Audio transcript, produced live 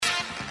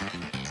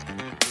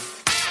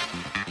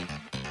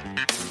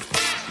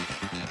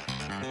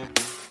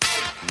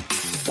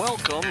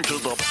Welcome to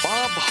the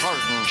Bob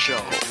Harden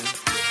Show,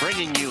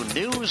 bringing you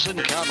news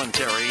and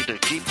commentary to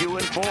keep you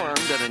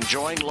informed and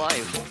enjoying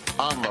life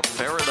on the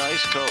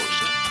Paradise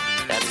Coast.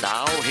 And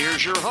now,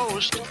 here's your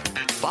host,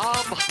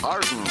 Bob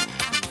Harden.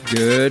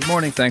 Good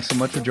morning. Thanks so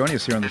much for joining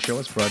us here on the show.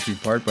 It's brought to you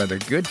in part by the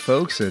good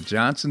folks at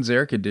Johnson's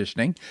Air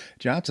Conditioning.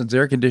 Johnson's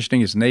Air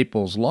Conditioning is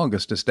Naples'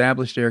 longest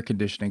established air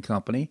conditioning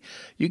company.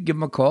 You can give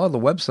them a call. The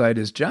website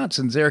is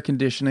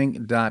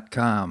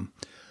johnsonsairconditioning.com.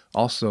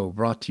 Also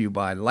brought to you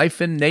by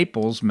Life in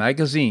Naples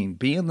magazine.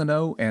 Be in the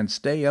know and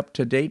stay up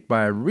to date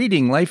by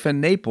reading Life in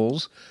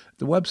Naples.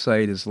 The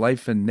website is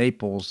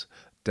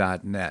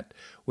lifeinnaples.net.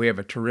 We have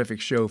a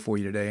terrific show for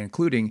you today,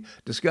 including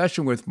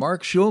discussion with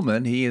Mark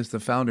Schulman. He is the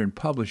founder and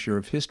publisher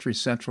of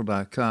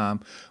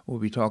HistoryCentral.com. We'll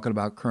be talking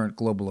about current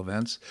global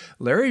events.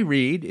 Larry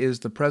Reed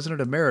is the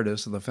president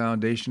emeritus of the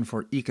Foundation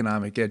for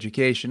Economic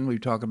Education. We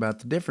talk about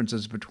the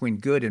differences between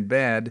good and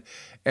bad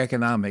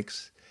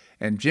economics.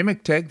 And Jim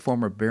McTagg,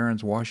 former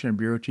Barron's Washington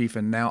bureau chief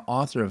and now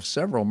author of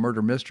several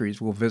murder mysteries,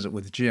 will visit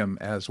with Jim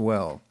as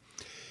well.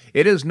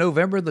 It is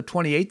November the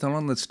 28th, and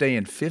on this day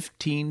in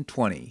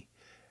 1520.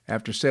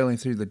 After sailing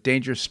through the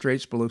dangerous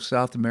straits below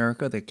South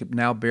America that could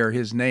now bear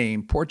his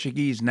name,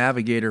 Portuguese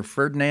navigator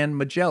Ferdinand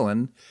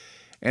Magellan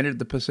entered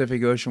the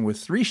Pacific Ocean with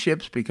 3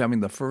 ships, becoming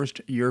the first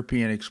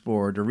European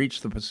explorer to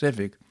reach the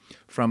Pacific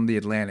from the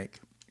Atlantic.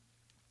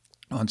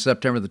 On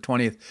September the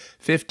 20th,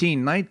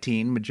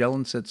 1519,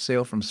 Magellan set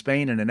sail from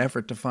Spain in an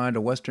effort to find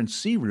a western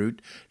sea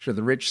route to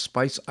the rich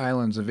spice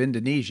islands of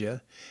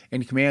Indonesia.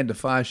 In command of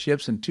 5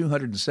 ships and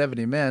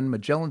 270 men,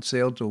 Magellan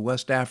sailed to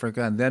West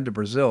Africa and then to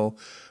Brazil,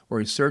 where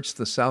he searched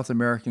the South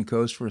American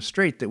coast for a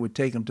strait that would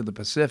take him to the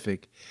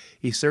Pacific.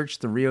 He searched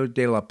the Rio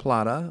de la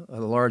Plata, a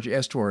large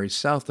estuary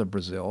south of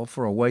Brazil,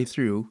 for a way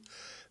through.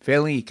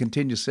 Failing, he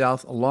continued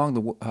south along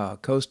the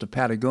coast of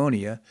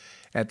Patagonia.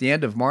 At the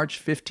end of March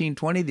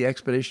 1520, the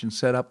expedition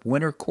set up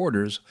winter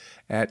quarters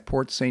at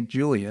Port St.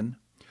 Julian.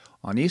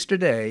 On Easter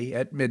Day,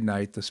 at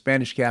midnight, the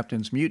Spanish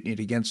captains mutinied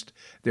against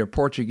their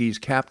Portuguese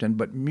captain,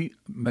 but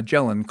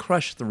Magellan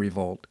crushed the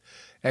revolt,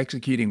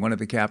 executing one of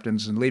the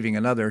captains and leaving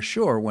another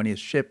ashore when his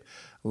ship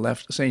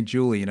left St.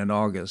 Julian in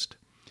August.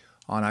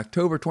 On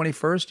October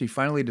 21st, he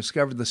finally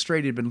discovered the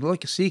strait he'd been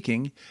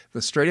seeking.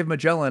 The Strait of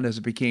Magellan, as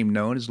it became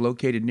known, is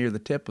located near the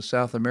tip of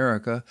South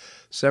America,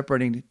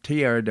 separating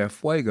Tierra del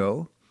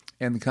Fuego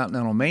and the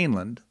continental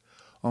mainland.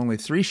 Only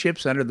 3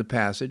 ships entered the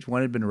passage.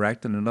 One had been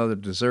wrecked and another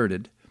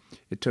deserted.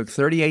 It took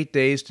 38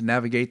 days to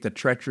navigate the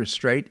treacherous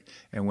strait,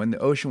 and when the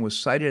ocean was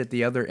sighted at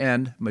the other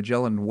end,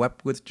 Magellan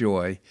wept with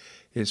joy.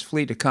 His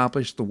fleet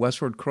accomplished the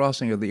westward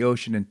crossing of the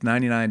ocean in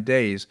 99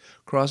 days,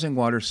 crossing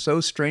waters so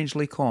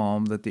strangely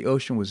calm that the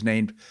ocean was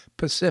named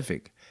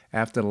Pacific,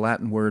 after the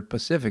Latin word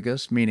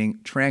pacificus, meaning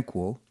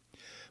tranquil.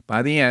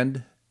 By the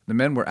end, the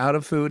men were out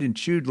of food and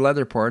chewed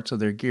leather parts of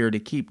their gear to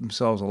keep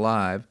themselves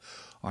alive.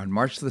 On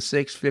March the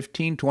 6th,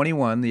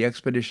 1521, the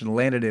expedition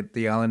landed at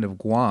the island of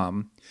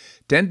Guam.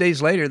 10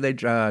 days later, they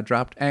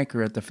dropped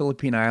anchor at the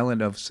Philippine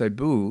island of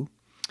Cebu.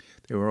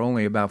 They were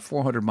only about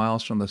 400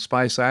 miles from the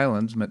Spice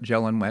Islands.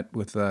 Magellan went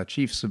with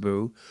Chief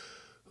Cebu,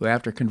 who,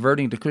 after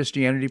converting to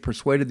Christianity,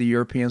 persuaded the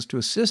Europeans to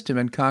assist him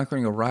in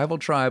conquering a rival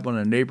tribe on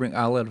a neighboring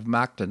islet of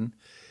Mactan.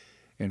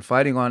 In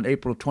fighting on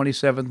April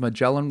 27th,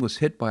 Magellan was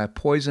hit by a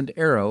poisoned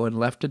arrow and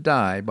left to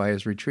die by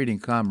his retreating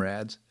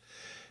comrades.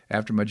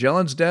 After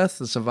Magellan's death,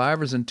 the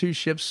survivors and 2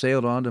 ships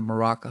sailed on to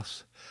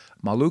Moluccas,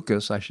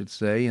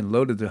 and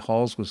loaded the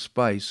hulls with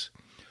spice.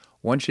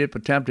 One ship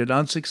attempted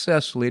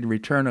unsuccessfully to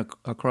return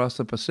across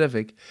the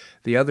Pacific.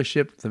 The other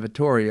ship, the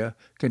Victoria,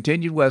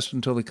 continued west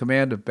until the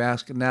command of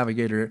Basque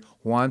navigator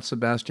Juan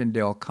Sebastian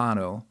del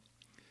Cano.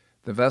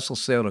 The vessel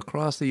sailed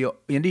across the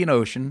Indian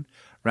Ocean,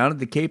 rounded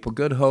the Cape of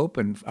Good Hope,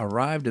 and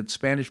arrived at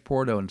Spanish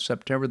Porto on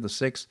September the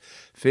 6th,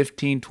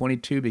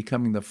 1522,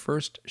 becoming the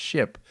first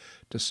ship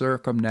to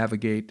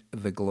circumnavigate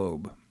the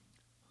globe.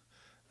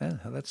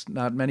 That's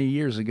not many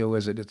years ago,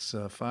 is it? It's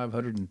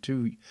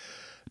 502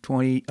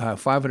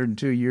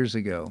 years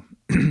ago.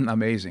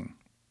 Amazing.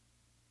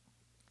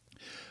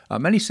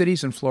 Many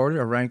cities in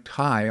Florida are ranked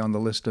high on the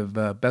list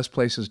of best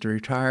places to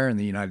retire in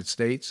the United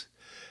States.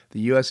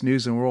 The U.S.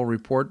 News & World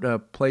Report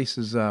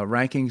places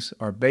rankings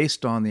are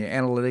based on the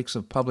analytics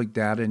of public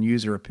data and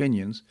user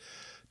opinions.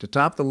 To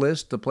top the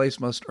list, the place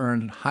must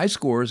earn high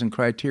scores in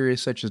criteria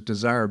such as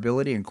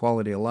desirability and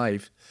quality of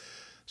life.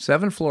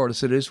 7 Florida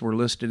cities were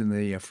listed in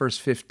the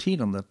first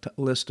 15 on the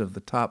list of the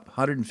top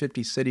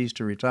 150 cities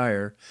to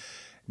retire.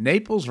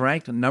 Naples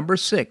ranked number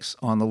 6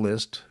 on the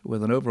list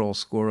with an overall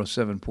score of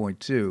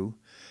 7.2.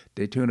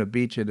 Daytona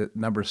Beach at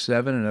number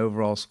 7, an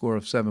overall score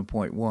of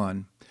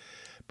 7.1.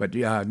 But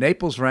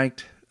Naples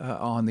ranked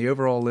on the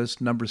overall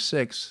list number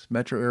 6.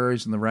 Metro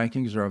areas in the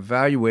rankings are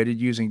evaluated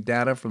using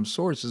data from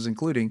sources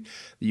including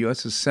the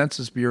U.S.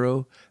 Census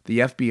Bureau, the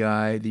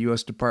FBI, the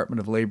U.S. Department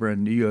of Labor,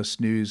 and U.S.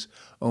 News'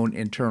 own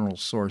internal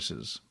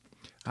sources.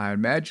 I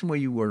imagine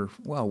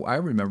I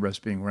remember us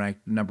being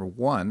ranked number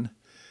 1,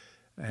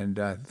 and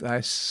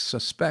I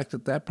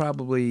suspect that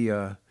probably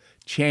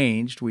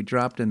changed. We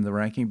dropped in the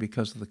ranking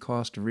because of the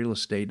cost of real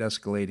estate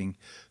escalating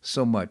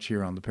so much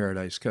here on the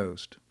Paradise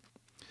Coast.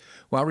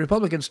 While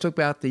Republicans took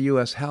out the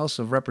U.S. House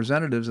of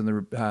Representatives in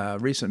the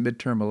recent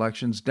midterm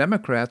elections,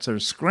 Democrats are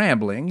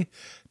scrambling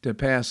to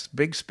pass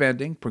big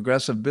spending,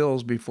 progressive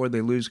bills before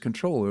they lose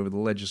control over the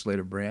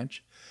legislative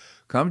branch.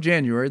 Come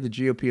January, the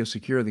GOP will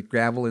secure the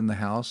gavel in the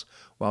House,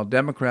 while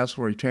Democrats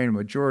will retain a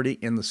majority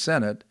in the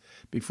Senate.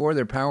 Before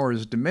their power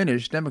is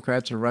diminished,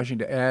 Democrats are rushing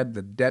to add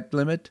the debt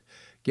limit,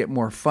 get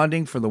more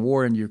funding for the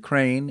war in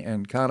Ukraine,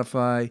 and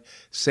codify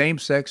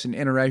same-sex and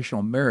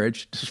interracial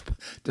marriage,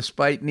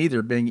 despite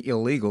neither being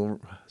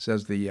illegal,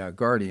 says the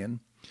Guardian.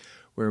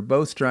 We're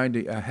both trying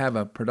to have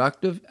a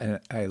productive and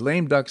a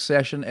lame duck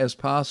session as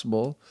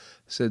possible,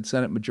 said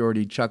Senate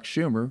Majority Chuck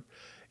Schumer.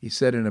 He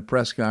said in a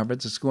press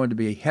conference, it's going to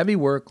be heavy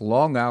work,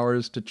 long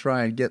hours to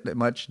try and get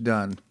much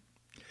done.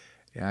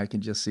 Yeah, I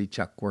can just see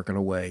Chuck working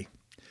away.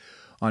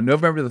 On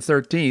November the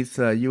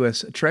 13th,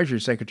 U.S.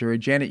 Treasury Secretary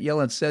Janet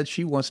Yellen said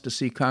she wants to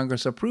see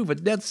Congress approve a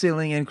debt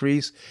ceiling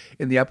increase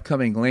in the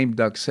upcoming lame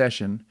duck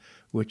session,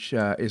 which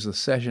is the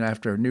session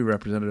after new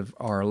representatives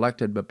are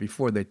elected but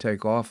before they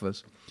take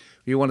office.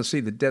 We want to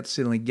see the debt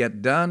ceiling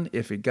get done.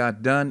 If it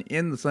got done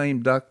in the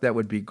lame duck, that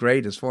would be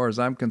great as far as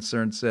I'm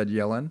concerned, said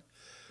Yellen.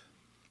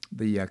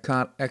 The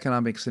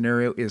economic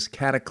scenario is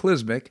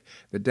cataclysmic.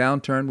 The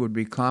downturn would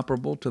be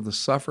comparable to the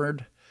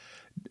suffered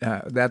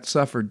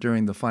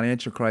during the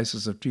financial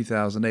crisis of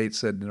 2008,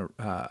 said in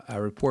a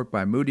report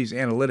by Moody's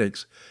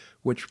Analytics,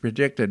 which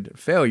predicted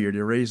failure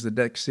to raise the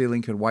debt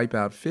ceiling could wipe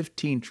out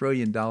 $15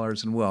 trillion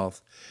in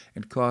wealth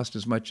and cost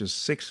as much as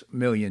 6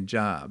 million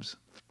jobs.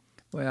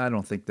 Well, I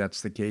don't think that's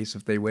the case.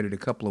 If they waited a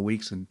couple of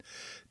weeks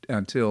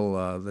until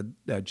the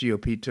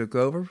GOP took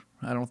over,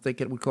 I don't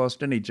think it would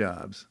cost any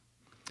jobs.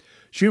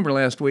 Schumer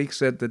last week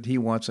said that he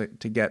wants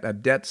to get a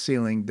debt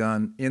ceiling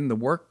done in the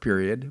work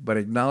period, but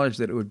acknowledged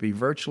that it would be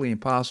virtually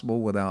impossible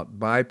without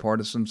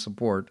bipartisan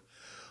support.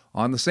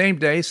 On the same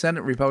day,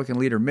 Senate Republican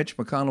leader Mitch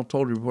McConnell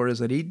told reporters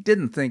that he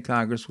didn't think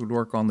Congress would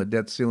work on the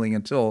debt ceiling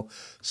until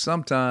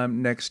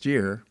sometime next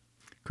year.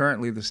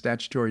 Currently, the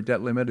statutory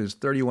debt limit is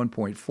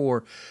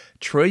 $31.4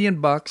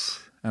 trillion,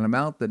 an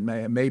amount that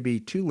may be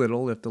too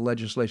little if the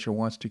legislature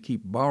wants to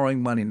keep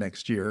borrowing money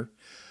next year,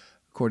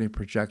 according to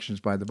projections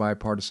by the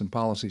Bipartisan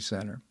Policy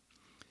Center.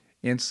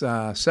 In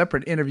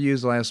separate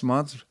interviews last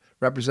month,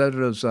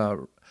 Representatives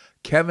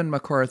Kevin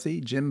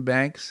McCarthy, Jim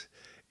Banks,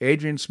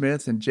 Adrian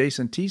Smith, and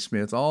Jason T.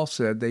 Smith all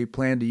said they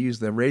plan to use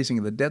the raising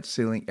of the debt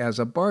ceiling as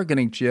a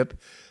bargaining chip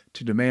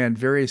to demand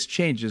various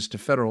changes to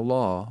federal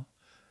law.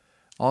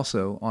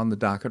 Also on the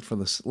docket for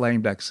the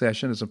lame duck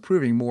session is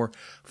approving more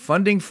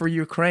funding for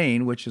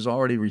Ukraine, which has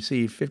already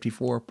received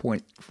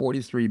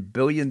 $54.43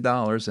 billion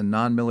in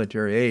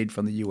non-military aid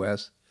from the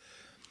U.S.,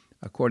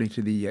 according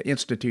to the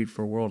Institute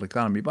for World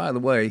Economy. By the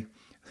way,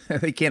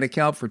 they can't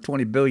account for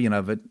 $20 billion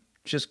of it.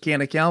 Just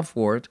can't account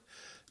for it.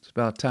 It's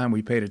about time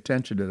we paid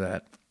attention to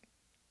that.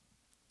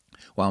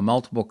 While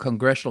multiple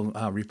congressional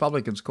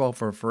Republicans call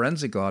for a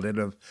forensic audit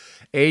of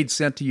aid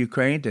sent to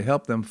Ukraine to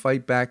help them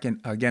fight back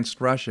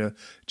against Russia,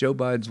 Joe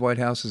Biden's White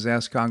House has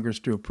asked Congress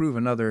to approve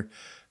another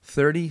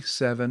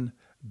 $37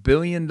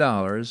 billion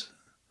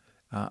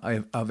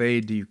of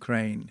aid to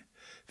Ukraine.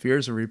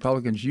 Fears of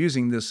Republicans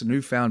using this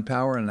newfound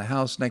power in the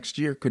House next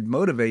year could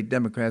motivate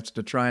Democrats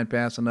to try and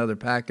pass another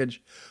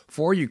package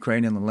for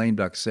Ukraine in the lame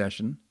duck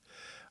session.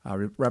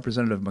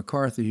 Representative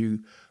McCarthy, who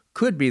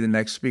could be the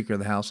next Speaker of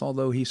the House,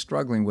 although he's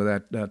struggling with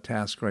that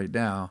task right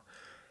now,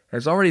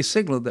 has already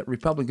signaled that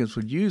Republicans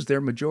would use their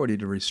majority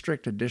to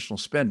restrict additional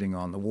spending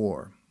on the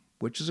war,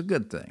 which is a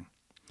good thing.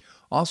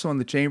 Also in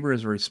the chamber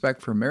is a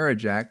Respect for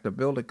Marriage Act, a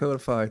bill to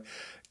codify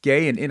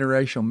gay and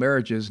interracial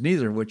marriages,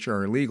 neither of which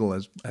are illegal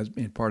as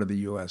in part of the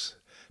U.S.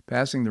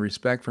 Passing the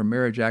Respect for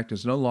Marriage Act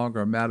is no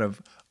longer a matter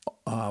of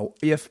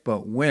if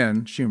but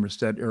when, Schumer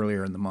said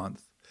earlier in the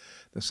month.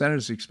 The Senate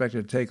is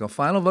expected to take a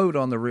final vote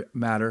on the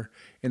matter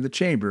in the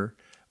chamber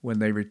when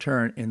they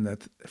return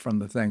from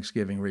the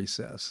Thanksgiving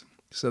recess.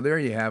 So there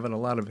you have it, a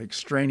lot of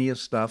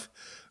extraneous stuff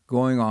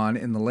going on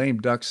in the lame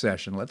duck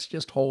session. Let's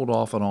just hold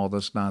off on all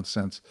this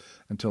nonsense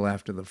until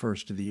after the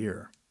first of the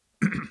year.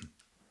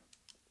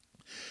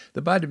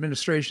 The Biden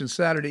administration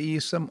Saturday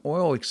eased some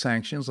oil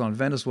sanctions on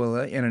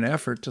Venezuela in an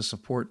effort to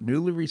support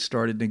newly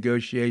restarted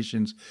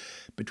negotiations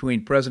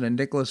between President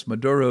Nicolas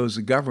Maduro's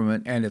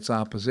government and its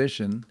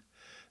opposition.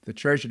 The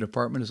Treasury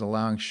Department is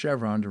allowing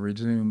Chevron to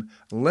resume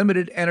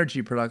limited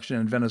energy production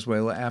in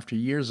Venezuela after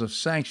years of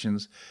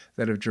sanctions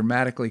that have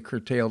dramatically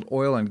curtailed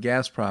oil and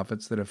gas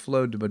profits that have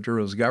flowed to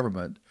Maduro's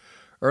government.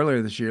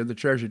 Earlier this year, the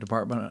Treasury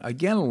Department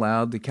again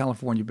allowed the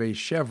California-based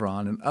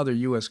Chevron and other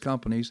U.S.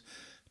 companies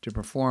to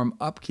perform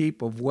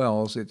upkeep of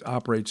wells it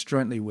operates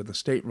jointly with the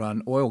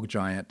state-run oil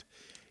giant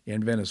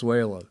in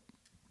Venezuela.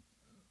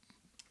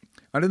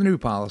 Under the new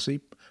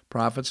policy,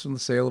 profits from the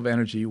sale of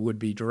energy would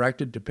be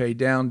directed to pay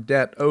down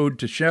debt owed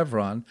to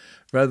Chevron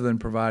rather than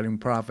providing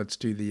profits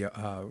to the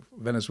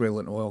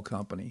Venezuelan oil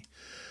company.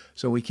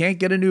 So we can't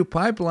get a new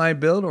pipeline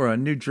built or a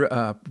new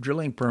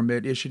drilling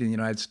permit issued in the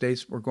United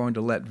States. We're going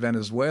to let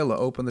Venezuela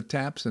open the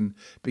taps and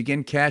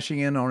begin cashing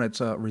in on its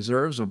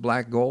reserves of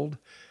black gold.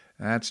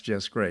 That's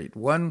just great.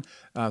 One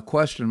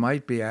question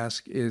might be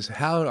asked is,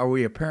 how are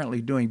we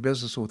apparently doing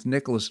business with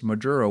Nicolas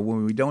Maduro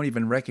when we don't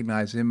even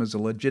recognize him as a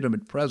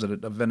legitimate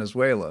president of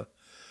Venezuela?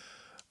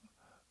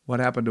 What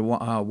happened to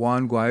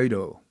Juan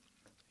Guaido?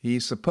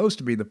 He's supposed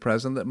to be the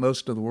president that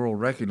most of the world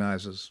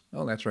recognizes.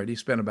 Oh, that's right. He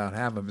spent about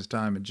half of his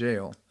time in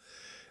jail.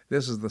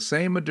 This is the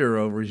same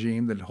Maduro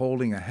regime that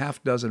holding a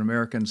half dozen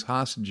Americans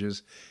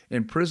hostages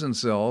in prison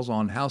cells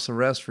on house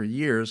arrest for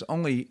years,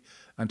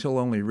 until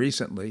only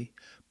recently.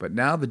 But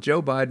now that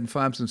Joe Biden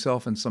finds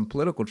himself in some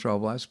political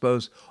trouble, I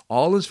suppose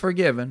all is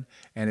forgiven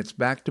and it's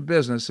back to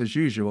business as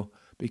usual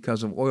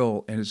because of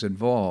oil is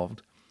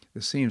involved.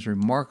 This seems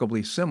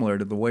remarkably similar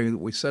to the way that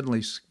we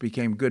suddenly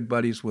became good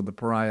buddies with the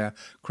pariah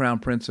Crown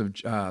Prince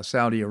of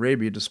Saudi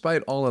Arabia,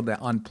 despite all of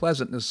the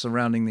unpleasantness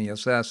surrounding the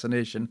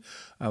assassination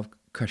of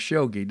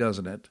Khashoggi,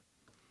 doesn't it?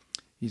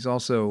 He's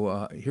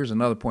also, here's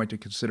another point to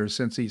consider,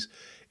 since it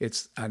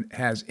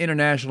has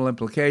international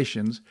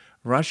implications.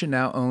 Russia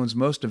now owns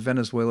most of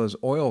Venezuela's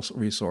oil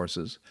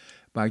resources.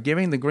 By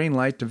giving the green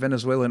light to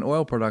Venezuelan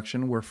oil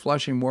production, we're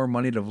flushing more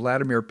money to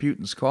Vladimir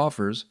Putin's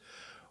coffers.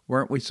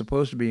 Weren't we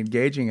supposed to be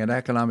engaging in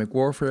economic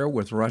warfare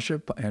with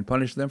Russia and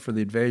punish them for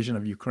the invasion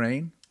of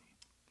Ukraine?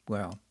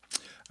 Well,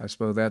 I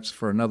suppose that's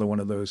for another one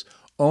of those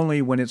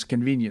only when it's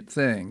convenient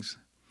things.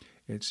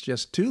 It's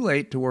just too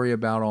late to worry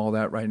about all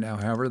that right now.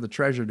 However, the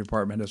Treasury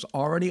Department has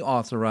already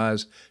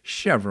authorized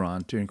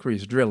Chevron to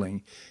increase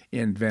drilling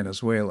in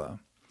Venezuela.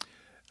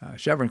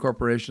 Chevron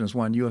Corporation has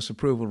won U.S.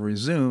 approval to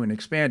resume and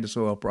expand its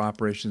oil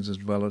operations in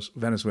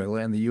Venezuela,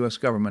 and the U.S.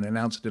 government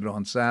announced it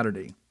on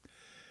Saturday.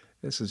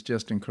 This is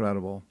just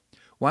incredible.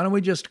 Why don't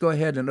we just go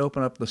ahead and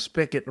open up the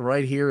spigot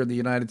right here in the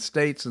United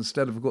States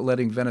instead of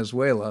letting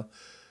Venezuela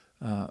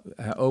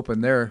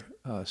open their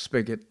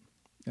spigot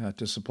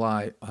to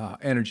supply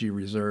energy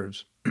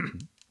reserves?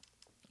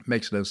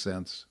 Makes no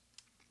sense.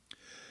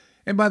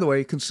 And by the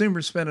way,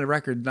 consumers spent a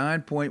record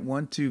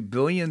 $9.12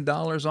 billion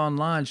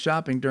online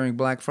shopping during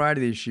Black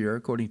Friday this year,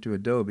 according to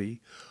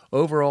Adobe.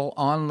 Overall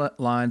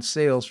online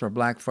sales for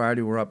Black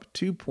Friday were up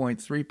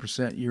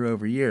 2.3% year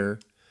over year.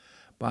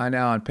 Buy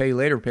now and pay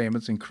later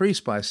payments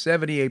increased by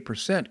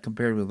 78%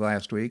 compared with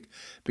last week,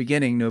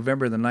 beginning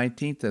November the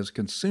 19th as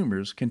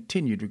consumers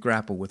continue to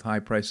grapple with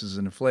high prices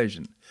and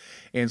inflation.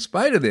 In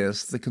spite of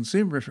this, the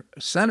Consumer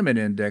Sentiment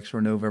Index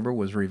for November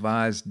was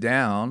revised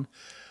down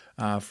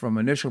from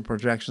initial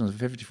projections of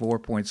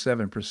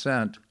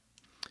 54.7%.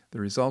 The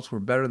results were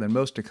better than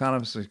most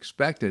economists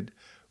expected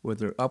with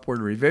their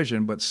upward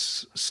revision, but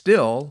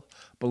still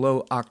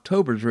below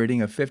October's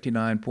reading of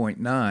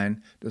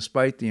 59.9,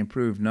 despite the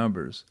improved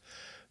numbers.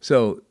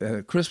 So,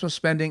 Christmas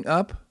spending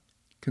up,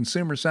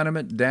 consumer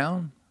sentiment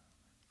down.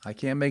 I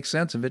can't make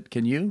sense of it.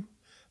 Can you?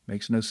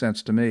 Makes no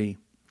sense to me.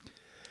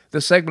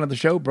 This segment of the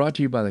show brought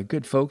to you by the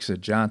good folks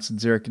at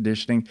Johnson's Air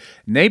Conditioning,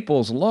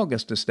 Naples'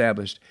 longest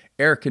established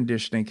air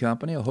conditioning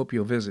company. I hope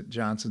you'll visit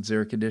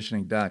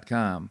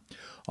johnsonsairconditioning.com.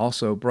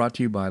 Also brought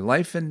to you by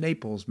Life in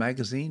Naples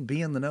magazine.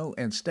 Be in the know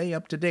and stay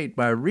up to date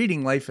by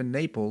reading Life in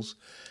Naples.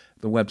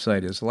 The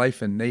website is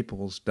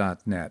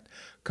lifeinnaples.net.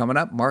 Coming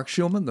up, Mark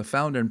Schulman, the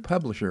founder and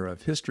publisher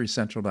of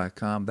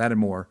HistoryCentral.com. That and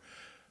more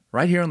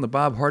right here on The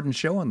Bob Harden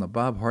Show on the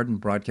Bob Harden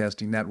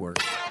Broadcasting Network.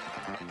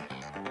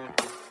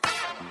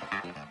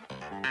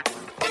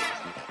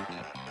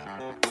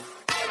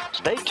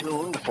 Stay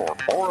tuned for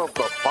more of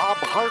The Bob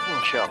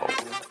Harden Show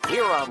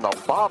here on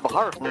the Bob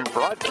Harden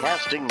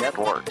Broadcasting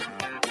Network.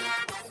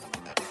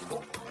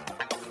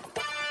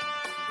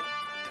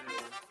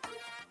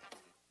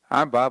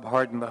 I'm Bob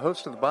Harden, the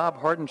host of The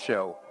Bob Harden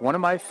Show. One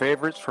of my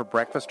favorites for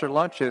breakfast or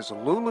lunch is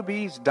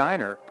Lulabee's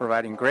Diner,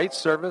 providing great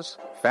service,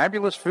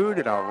 fabulous food,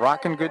 and a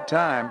rockin' good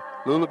time.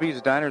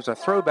 Lulabee's Diner is a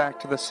throwback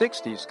to the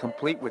 60s,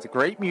 complete with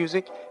great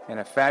music and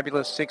a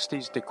fabulous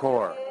 60s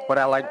decor. What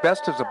I like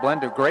best is a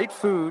blend of great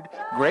food,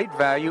 great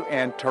value,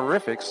 and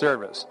terrific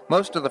service.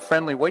 Most of the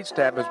friendly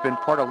waitstaff has been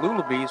part of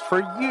Lulabee's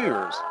for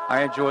years.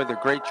 I enjoy the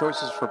great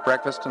choices for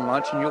breakfast and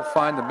lunch, and you'll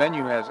find the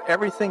menu has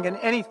everything and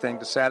anything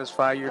to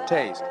satisfy your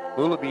taste.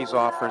 Lulabee's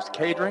offers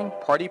catering,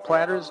 party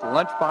platters,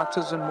 lunch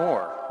boxes, and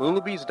more.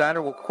 Lulabee's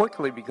Diner will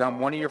quickly become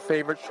one of your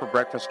favorites for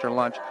breakfast or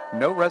lunch.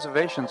 No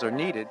reservations are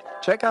needed.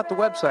 Check out the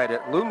website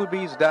at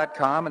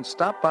lulabees.com and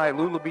stop by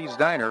Lulabee's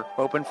Diner,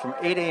 open from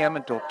 8 a.m.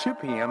 until 2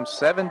 p.m.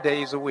 7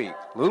 days a week.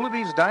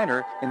 Lulabee's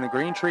Diner in the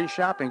Green Tree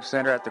Shopping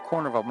Center at the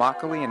corner of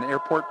Immokalee and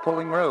Airport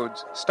Pulling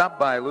Roads. Stop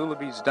by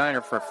Lulabee's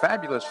Diner for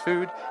fabulous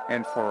food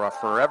and for a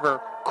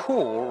forever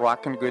cool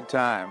rockin' good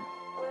time.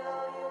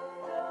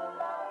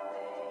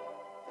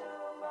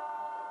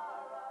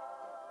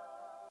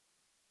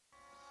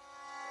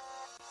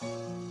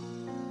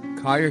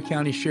 Collier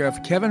County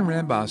Sheriff Kevin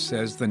Rambas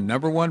says the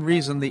number one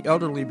reason the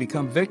elderly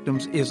become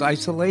victims is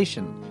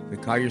isolation. The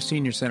Collier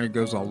Senior Center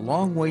goes a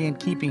long way in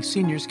keeping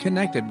seniors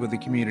connected with the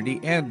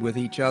community and with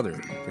each other.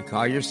 The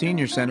Collier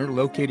Senior Center,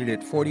 located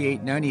at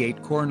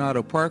 4898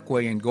 Coronado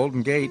Parkway in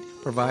Golden Gate,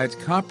 provides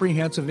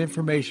comprehensive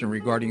information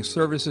regarding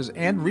services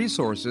and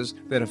resources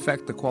that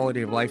affect the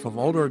quality of life of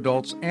older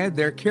adults and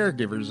their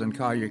caregivers in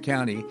Collier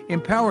County,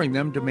 empowering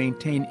them to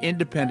maintain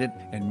independent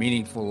and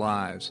meaningful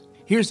lives.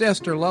 Here's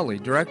Esther Lully,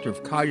 Director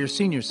of Collier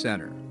Senior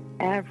Center.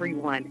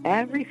 Everyone,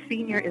 every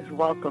senior is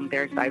welcome.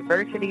 There's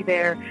diversity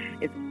there.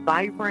 It's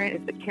vibrant.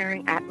 It's a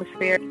caring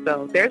atmosphere.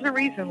 So there's a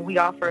reason we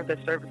offer the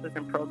services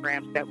and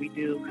programs that we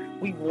do.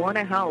 We want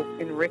to help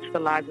enrich the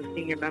lives of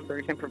senior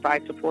members and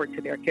provide support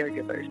to their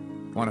caregivers.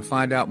 Want to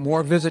find out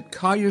more? Visit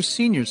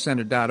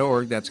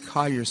collierseniorcenter.org. That's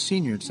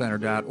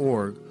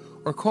collierseniorcenter.org.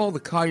 Or call the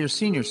Collier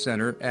Senior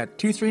Center at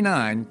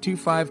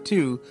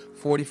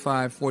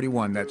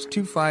 239-252-4541. That's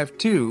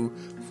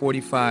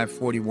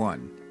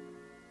 252-4541.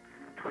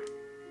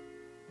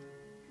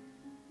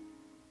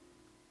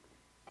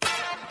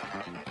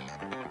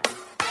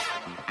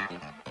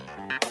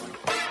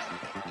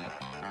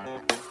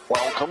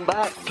 Welcome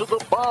back to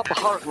the Bob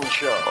Harden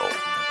Show.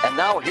 And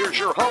now here's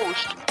your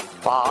host,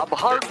 Bob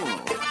Harden.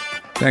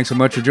 Thanks so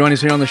much for joining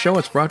us here on the show.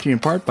 It's brought to you in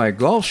part by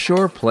Gulf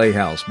Shore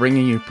Playhouse,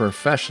 bringing you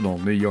professional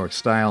New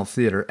York-style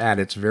theater at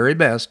its very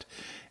best.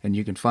 And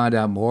you can find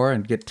out more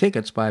and get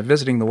tickets by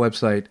visiting the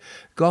website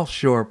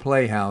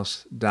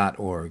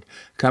gulfshoreplayhouse.org.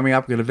 Coming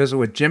up, we're going to visit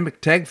with Jim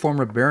McTagg,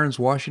 former Barron's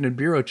Washington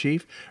Bureau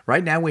Chief.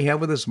 Right now we have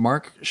with us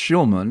Mark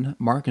Schulman.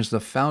 Mark is the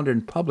founder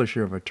and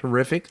publisher of a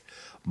terrific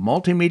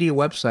multimedia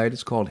website.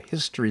 It's called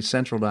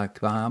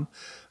HistoryCentral.com.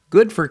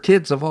 Good for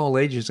kids of all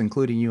ages,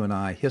 including you and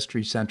I,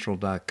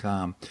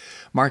 HistoryCentral.com.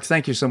 Mark,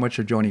 thank you so much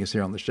for joining us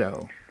here on the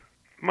show.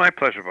 My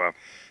pleasure, Bob.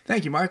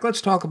 Thank you, Mark.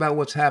 Let's talk about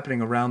what's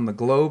happening around the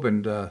globe,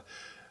 and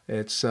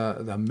it's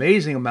the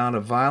amazing amount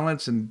of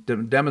violence and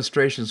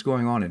demonstrations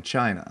going on in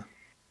China.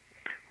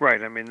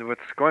 Right. I mean,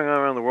 what's going on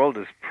around the world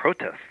is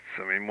protests.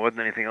 I mean, more than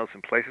anything else,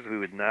 in places we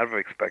would not have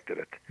expected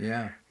it.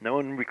 Yeah. No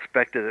one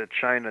expected at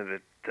China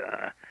that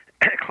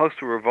close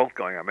to a revolt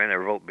going on. I mean, a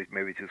revolt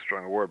may be too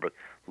strong a word, but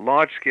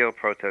large-scale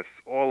protests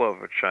all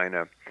over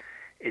China.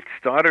 It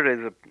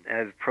started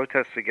as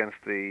protests against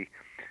the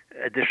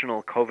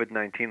additional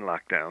COVID-19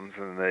 lockdowns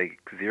and the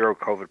zero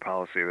COVID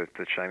policy that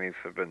the Chinese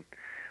have been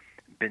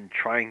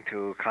trying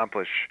to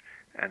accomplish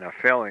and are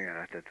failing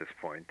at this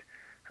point.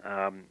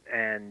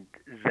 And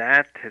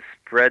that has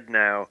spread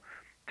now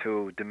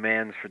to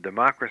demands for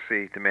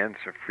democracy, demands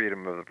for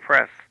freedom of the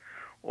press,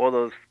 all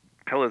those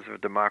pillars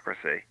of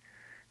democracy.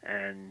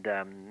 And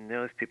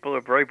these people are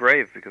very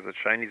brave because the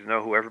Chinese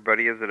know who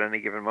everybody is at any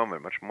given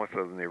moment, much more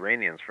so than the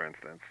Iranians, for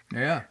instance.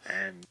 Yeah.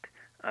 And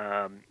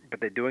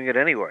but they're doing it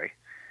anyway,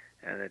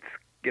 and it's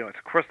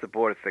across the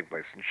board. It's taking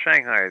place in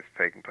Shanghai. It's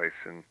taking place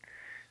in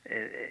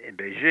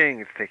Beijing.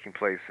 It's taking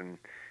place in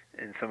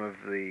some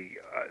of the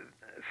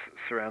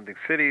surrounding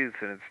cities,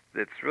 and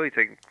it's really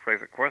taking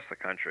place across the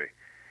country.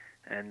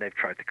 And they've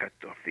tried to cut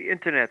off the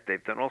internet.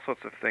 They've done all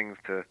sorts of things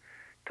to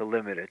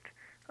limit it.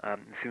 It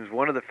seems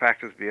one of the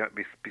factors,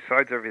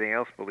 besides everything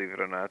else, believe it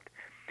or not,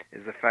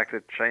 is the fact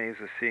that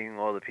Chinese are seeing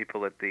all the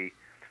people at the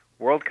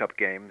World Cup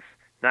games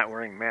not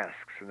wearing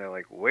masks, and they're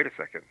like, wait a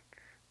second,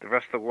 the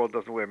rest of the world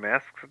doesn't wear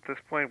masks at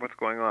this point? What's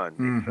going on?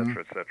 Et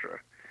cetera, et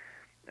cetera.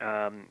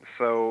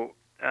 So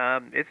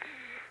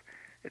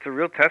it's a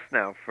real test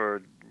now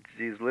for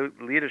Xi's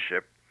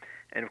leadership,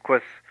 and of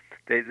course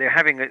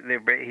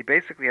he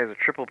basically has a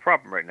triple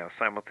problem right now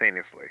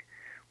simultaneously.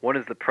 One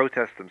is the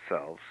protests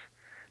themselves.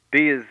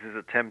 B is his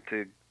attempt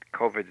to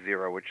COVID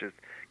zero, which is,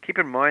 keep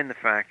in mind the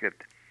fact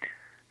that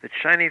the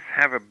Chinese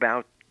have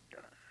about,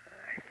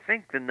 I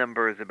think the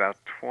number is about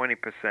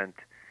 20%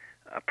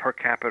 per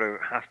capita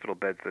hospital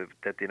beds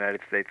that the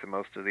United States and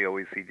most of the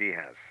OECD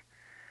has.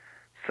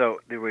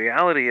 So the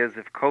reality is,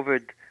 if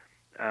COVID,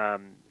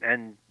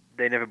 and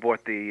they never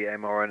bought the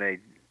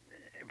mRNA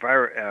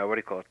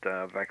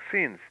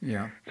vaccines.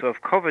 Yeah. So if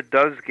COVID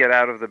does get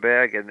out of the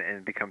bag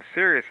and become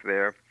serious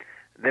there,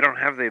 they don't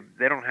have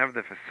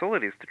the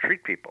facilities to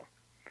treat people,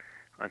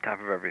 on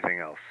top of everything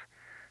else.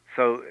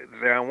 So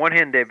on one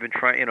hand, they've been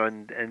trying,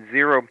 and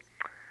zero.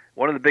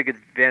 One of the big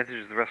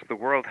advantages the rest of the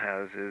world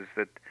has is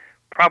that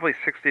probably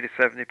 60 to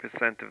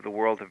 70% of the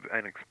world have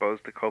been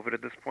exposed to COVID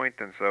at this point,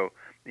 and so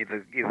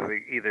either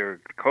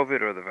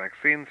COVID or the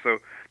vaccine. So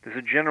there's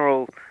a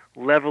general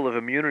level of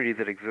immunity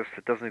that exists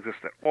that doesn't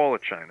exist at all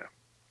in China.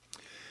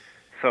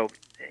 So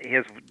he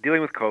is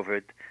dealing with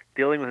COVID,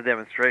 dealing with the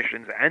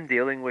demonstrations, and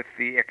dealing with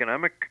the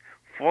economic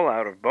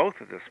fallout of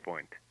both at this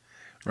point.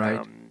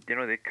 Right.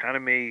 The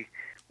economy.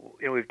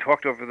 We've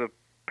talked over the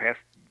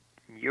past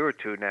year or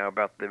two now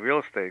about the real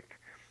estate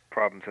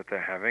problems that they're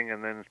having,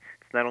 and then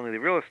it's not only the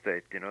real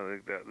estate.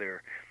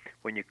 They're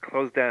when you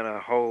close down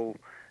a whole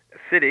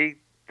city,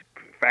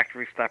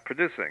 factories stop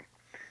producing,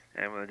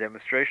 and when the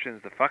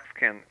demonstrations, the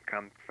Foxconn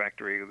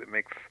factory that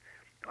makes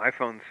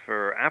iPhones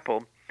for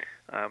Apple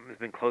has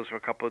been closed for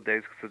a couple of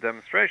days because of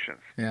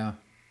demonstrations. Yeah.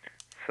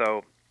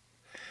 So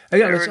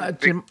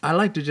Jim, I'd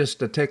like to just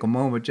take a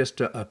moment just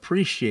to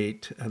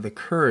appreciate the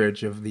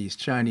courage of these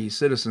Chinese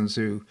citizens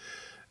who,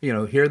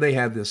 here they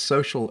have this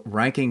social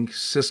ranking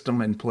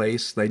system in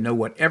place. They know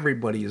what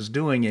everybody is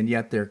doing, and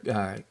yet they're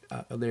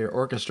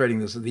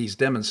orchestrating these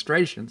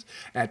demonstrations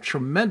at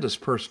tremendous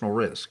personal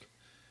risk.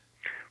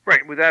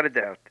 Right, without a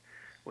doubt.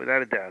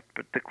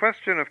 But the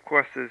question, of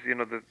course, is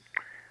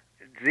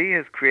Xi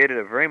has created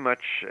a very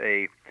much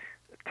a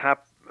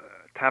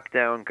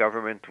top-down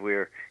government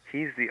where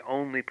he's the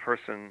only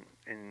person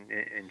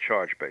in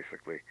charge,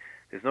 basically.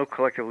 There's no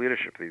collective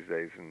leadership these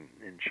days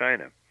in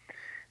China.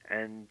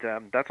 And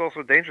that's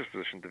also a dangerous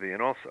position to be in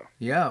also.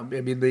 Yeah,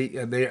 I mean,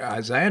 they,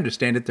 as I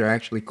understand it, they're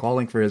actually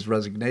calling for his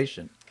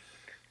resignation.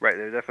 Right,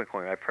 they're definitely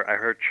calling. I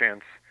heard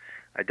chants.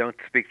 I don't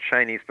speak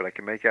Chinese, but I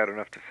can make out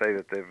enough to say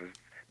that there was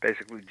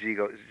basically Xi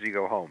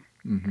go home.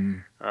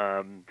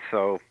 Mm-hmm.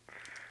 So,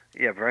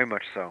 yeah, very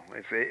much so.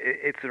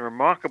 It's a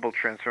remarkable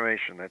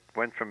transformation that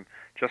went from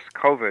just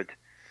COVID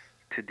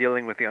to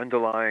dealing with the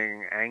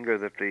underlying anger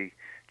that the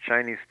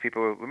Chinese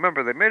people...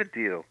 Remember, they made a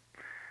deal.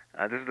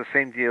 This is the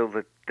same deal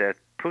that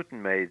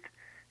Putin made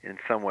in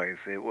some ways.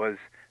 It was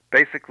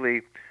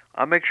basically,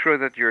 I'll make sure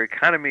that your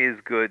economy is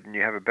good and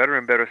you have a better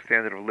and better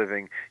standard of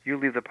living. You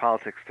leave the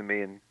politics to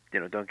me and,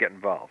 don't get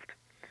involved.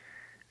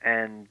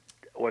 And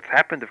what's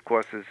happened, of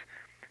course, is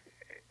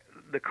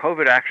the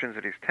COVID actions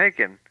that he's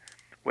taken,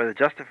 whether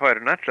justified or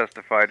not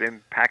justified,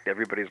 impact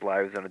everybody's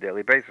lives on a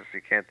daily basis.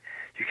 You can't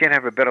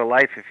have a better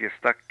life if you're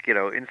stuck,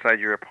 inside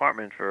your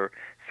apartment for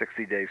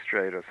 60 days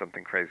straight or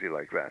something crazy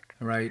like that.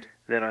 Right.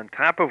 Then on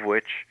top of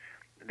which,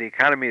 the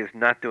economy is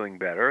not doing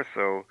better,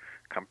 so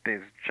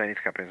Chinese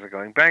companies are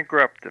going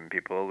bankrupt and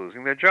people are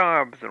losing their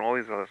jobs and all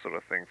these other sort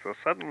of things. So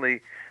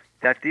suddenly,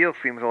 that deal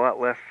seems a lot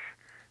less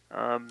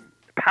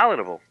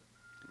palatable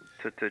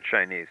to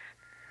Chinese,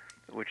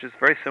 which is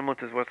very similar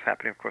to what's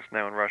happening, of course,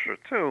 now in Russia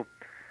too,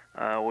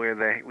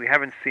 where we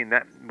haven't seen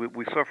that.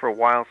 We saw for a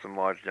while some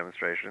large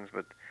demonstrations,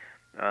 but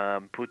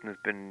Putin has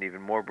been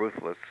even more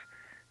ruthless,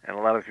 and a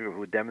lot of people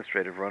who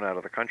demonstrate have run out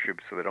of the country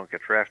so they don't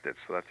get drafted.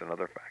 So that's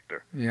another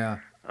factor. Yeah.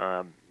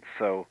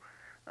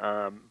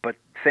 But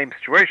same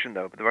situation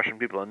though. The Russian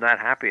people are not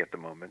happy at the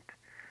moment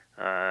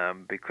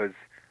because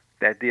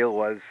that deal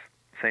was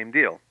same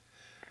deal.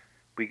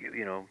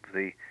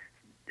 The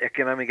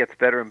economy gets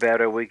better and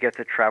better. We get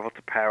to travel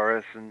to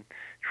Paris and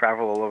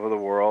travel all over the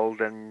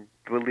world, and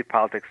we'll leave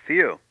politics to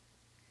you.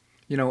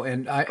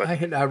 And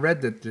I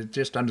read that to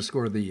just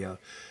underscore the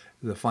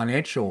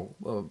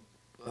financial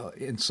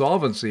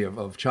insolvency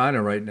of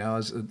China right now.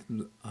 Is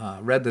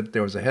read that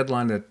there was a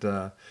headline that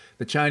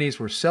the Chinese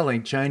were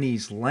selling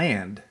Chinese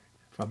land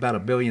for about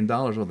 $1 billion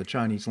worth of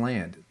Chinese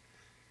land.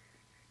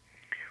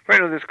 Right.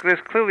 No,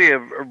 there's clearly a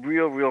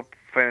real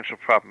financial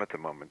problem at the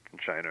moment in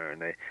China,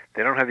 and they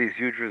don't have these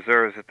huge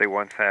reserves that they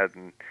once had.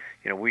 And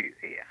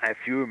if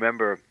you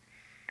remember,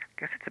 I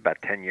guess it's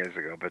about 10 years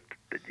ago, but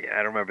I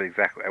don't remember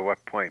exactly at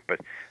what point. But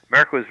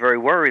America was very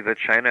worried that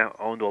China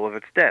owned all of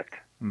its debt,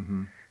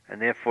 mm-hmm.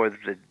 and therefore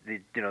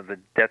the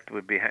debt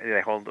would be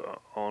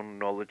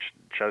own all the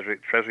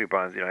treasury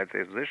bonds the United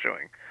States was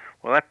issuing.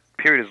 Well, that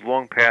period is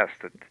long past.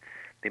 That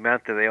the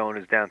amount that they own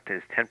is down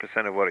to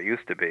 10% of what it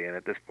used to be, and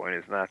at this point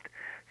is not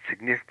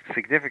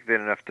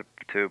significant enough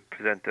to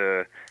present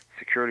a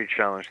security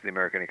challenge to the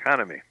American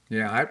economy.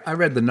 Yeah, I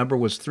read the number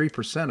was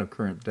 3% of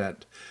current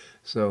debt.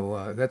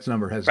 So that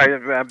number has... Right,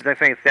 I'm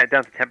saying it's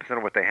down to 10%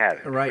 of what they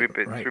had. Right.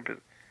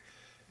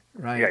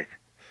 Right.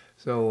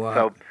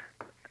 So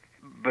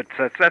but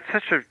that's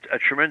such a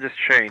tremendous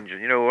change.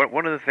 And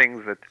one of the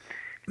things that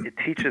it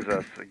teaches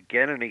us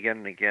again and again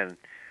and again,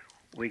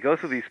 we go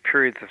through these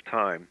periods of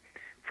time.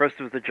 First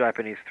it was the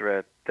Japanese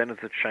threat, then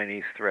it's the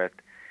Chinese threat,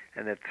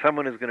 and that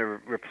someone is going to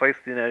replace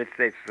the United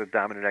States as a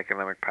dominant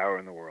economic power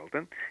in the world.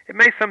 And it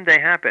may someday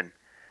happen,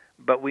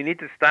 but we need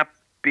to stop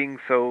being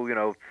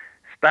so,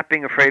 stop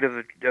being afraid of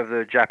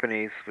the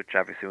Japanese, which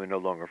obviously we're no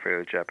longer afraid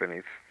of the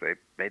Japanese. They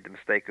made the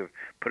mistake of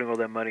putting all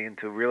their money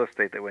into real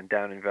estate that went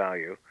down in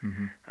value.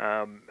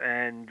 Mm-hmm.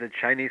 And the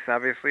Chinese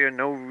obviously are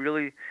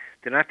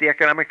they're not the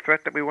economic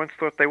threat that we once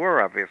thought they were,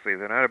 obviously.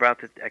 They're not about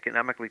to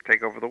economically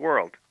take over the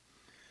world.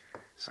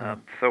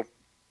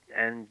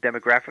 And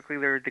demographically,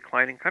 they're a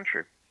declining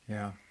country.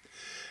 Yeah.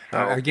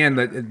 Again,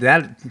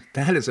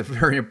 that is a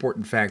very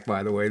important fact,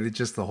 by the way. That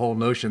just the whole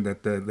notion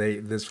that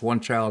this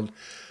one-child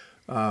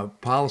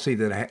policy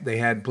that they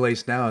had in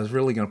place now is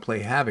really going to play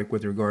havoc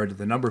with regard to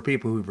the number of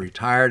people who've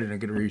retired and are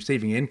going to be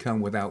receiving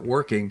income without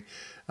working.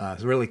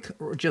 It really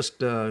just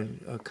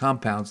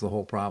compounds the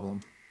whole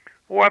problem.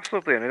 Oh,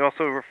 absolutely, and it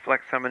also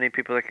reflects how many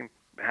people they can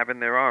have in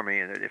their army,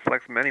 and it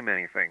reflects many,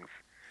 many things.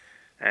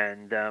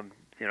 And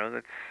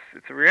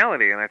it's a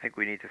reality, and I think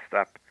we need to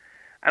stop.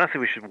 I don't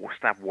think we should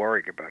stop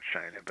worrying about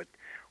China, but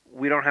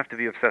we don't have to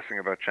be obsessing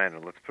about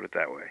China. Let's put it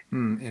that way.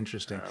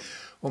 Interesting.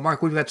 Well,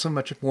 Mark, we've got so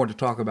much more to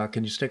talk about.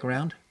 Can you stick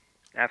around?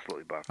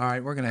 Absolutely, Bob. All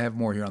right, we're going to have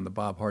more here on The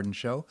Bob Harden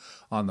Show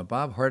on the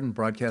Bob Harden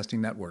Broadcasting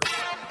Network.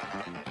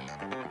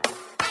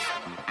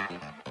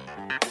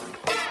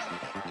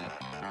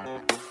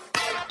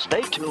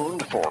 Stay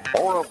tuned for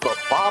more of The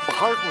Bob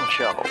Harden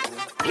Show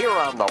here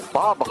on the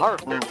Bob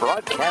Harden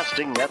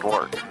Broadcasting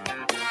Network.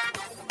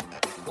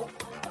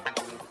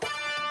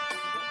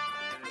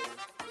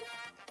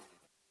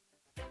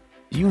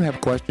 Do you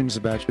have questions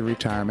about your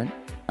retirement?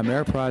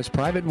 Ameriprise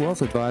Private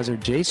Wealth Advisor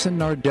Jason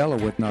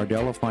Nardella with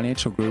Nardella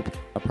Financial Group,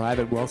 a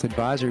private wealth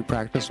advisory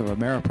practice of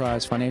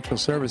Ameriprise Financial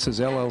Services,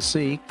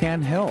 LLC,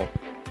 can help.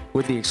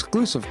 With the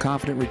exclusive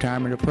Confident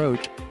Retirement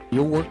Approach,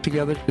 you'll work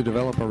together to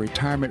develop a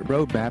retirement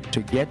roadmap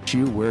to get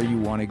you where you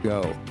want to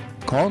go.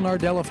 Call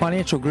Nardella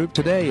Financial Group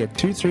today at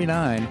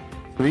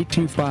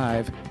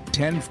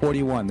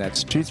 239-325-1041.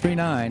 That's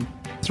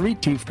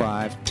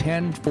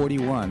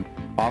 239-325-1041.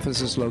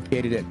 Office is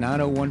located at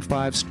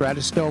 9015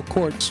 Stratosdale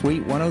Court,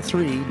 Suite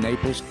 103,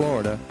 Naples,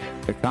 Florida.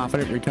 The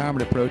Confident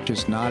Retirement Approach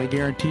is not a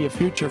guarantee of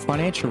future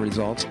financial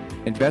results.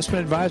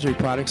 Investment advisory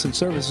products and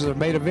services are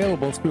made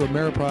available through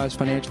Ameriprise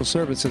Financial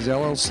Services,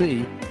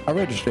 LLC, a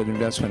registered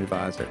investment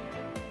advisor.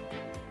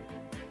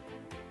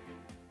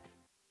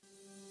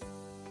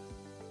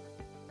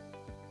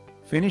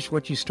 Finish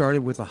what you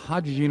started with the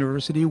Hodges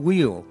University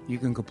Wheel. You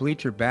can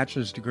complete your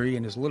bachelor's degree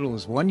in as little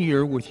as 1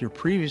 year with your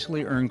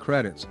previously earned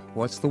credits.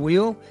 What's the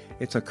Wheel?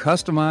 It's a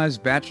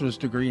customized bachelor's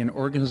degree in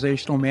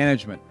organizational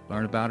management.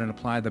 Learn about and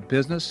apply the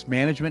business,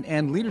 management,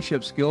 and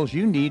leadership skills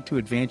you need to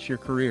advance your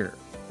career.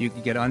 You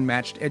can get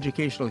unmatched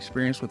educational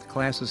experience with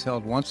classes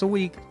held once a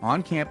week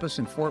on campus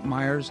in Fort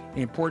Myers,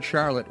 in Port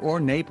Charlotte, or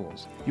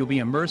Naples. You'll be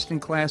immersed in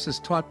classes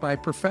taught by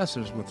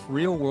professors with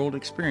real-world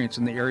experience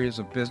in the areas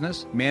of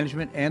business,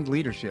 management, and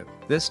leadership.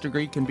 This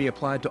degree can be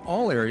applied to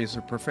all areas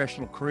of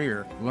professional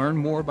career. Learn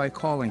more by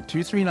calling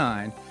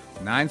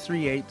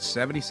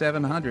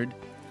 239-938-7700.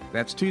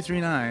 That's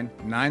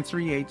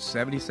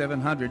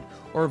 239-938-7700,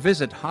 or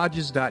visit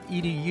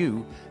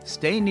hodges.edu.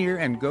 Stay near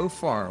and go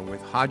far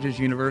with Hodges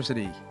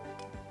University.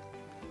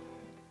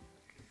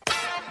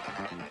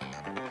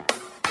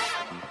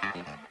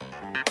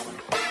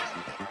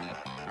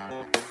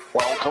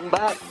 Welcome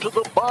back to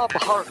the Bob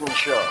Harden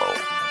Show.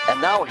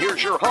 And now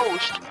here's your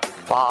host,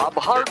 Bob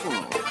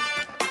Harden.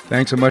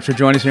 Thanks so much for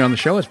joining us here on the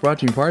show. It's brought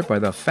to you in part by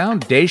the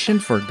Foundation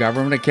for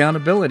Government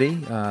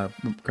Accountability,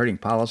 creating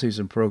policies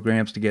and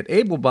programs to get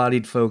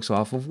able-bodied folks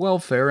off of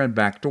welfare and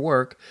back to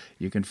work.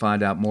 You can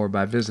find out more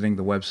by visiting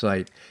the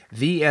website,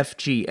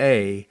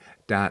 thefga.org.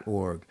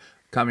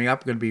 Coming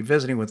up, we're going to be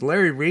visiting with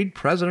Larry Reed,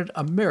 President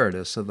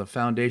Emeritus of the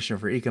Foundation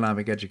for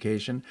Economic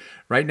Education.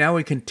 Right now,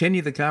 we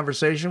continue the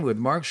conversation with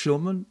Mark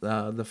Schulman,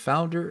 the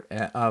founder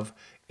of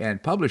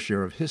and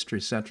publisher of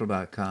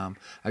HistoryCentral.com.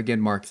 Again,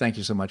 Mark, thank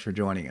you so much for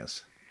joining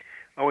us.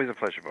 Always a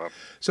pleasure, Bob.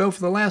 So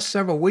for the last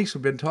several weeks,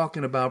 we've been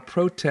talking about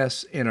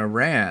protests in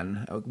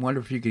Iran. I wonder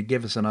if you could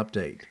give us an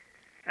update.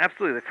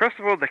 Absolutely. First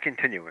of all, they're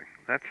continuing.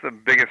 That's the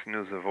biggest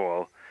news of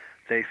all.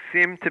 They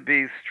seem to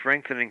be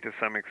strengthening to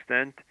some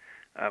extent.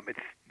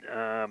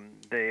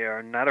 They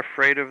are not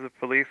afraid of the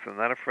police. They're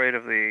not afraid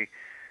of the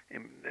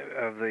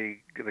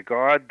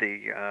guard.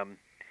 The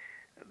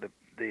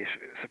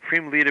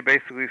supreme leader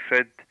basically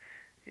said,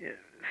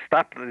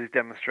 "Stop these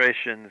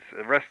demonstrations,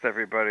 arrest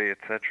everybody,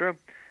 etc."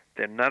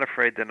 They're not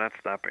afraid. They're not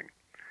stopping.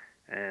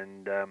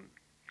 And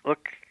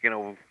look,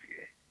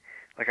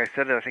 like I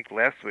said, I think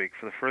last week,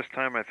 for the first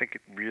time, I think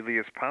it really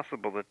is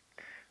possible that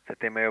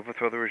they may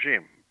overthrow the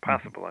regime.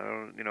 Possible. I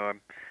don't.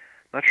 I'm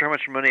not sure how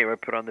much money I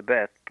would put on the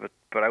bet, but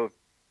I would.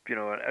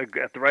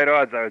 At the right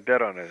odds, I would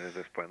bet on it at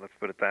this point. Let's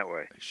put it that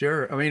way.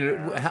 Sure. I mean,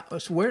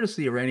 where does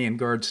the Iranian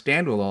Guard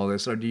stand with all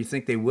this, or do you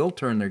think they will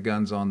turn their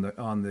guns on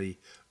the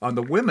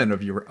women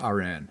of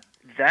Iran?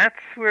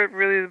 That's where it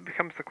really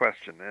becomes the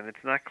question, and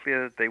it's not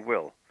clear that they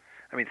will.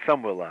 I mean,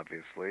 some will,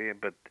 obviously,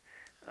 but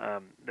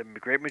the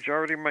great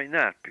majority might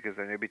not, because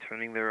they may be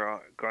turning their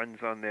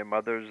guns on their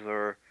mothers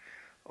or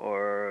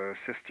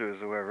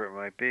sisters, or whoever it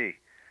might be.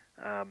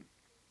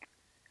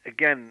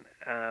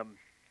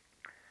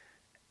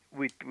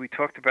 We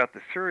talked about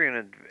the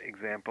Syrian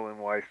example and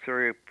why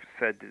Syria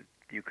said that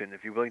you can,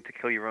 if you're willing to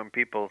kill your own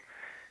people,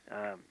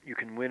 you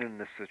can win in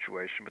this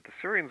situation. But the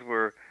Syrians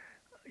were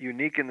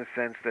unique in the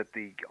sense that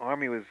the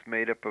army was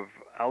made up of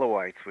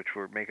Alawites, which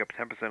make up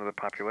 10% of the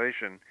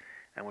population,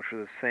 and which were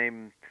the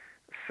same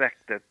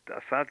sect that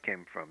Assad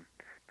came from.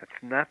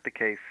 That's not the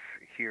case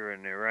here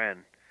in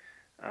Iran.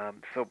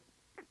 So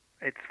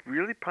it's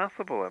really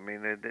possible. I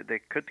mean, there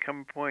could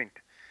come a point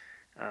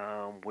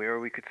where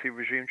we could see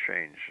regime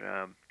change.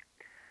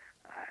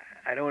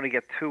 I don't want to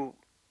get too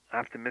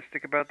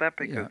optimistic about that,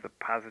 because the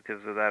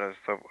positives of that are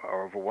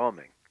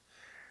overwhelming.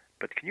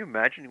 But can you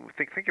imagine?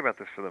 Think about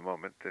this for the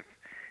moment.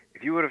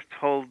 If you would have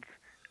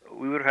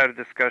we would have had a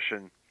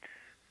discussion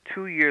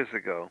 2 years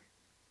ago,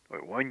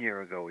 or 1 year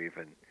ago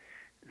even,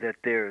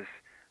 that there's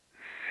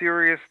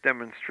serious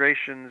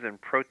demonstrations and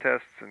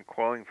protests and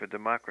calling for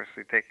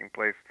democracy taking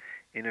place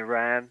in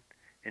Iran,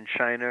 in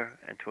China,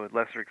 and to a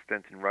lesser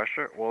extent in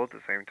Russia, all at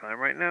the same time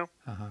right now.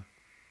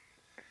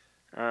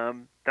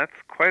 That's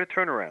quite a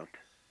turnaround.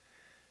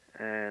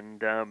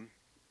 And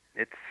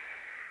it's,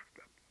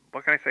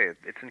 what can I say?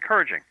 It's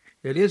encouraging.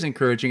 It is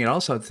encouraging. And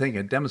also, I think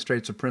it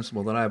demonstrates a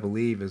principle that I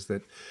believe is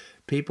that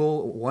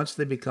people, once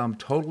they become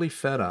totally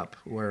fed up,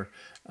 where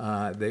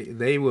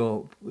they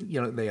will,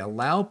 they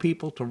allow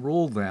people to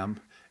rule them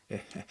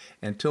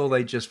until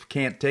they just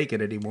can't take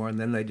it anymore, and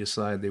then they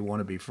decide they want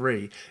to be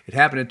free. It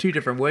happened in two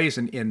different ways.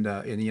 In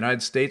the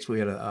United States, we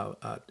had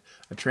a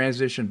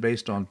transition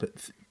based on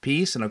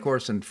peace, and of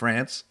course in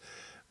France,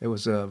 it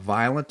was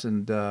violent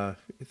and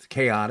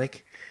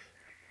chaotic.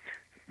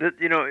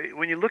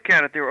 When you look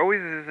at it, there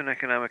always is an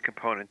economic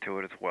component to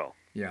it as well.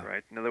 Yeah.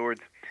 Right. In other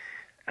words,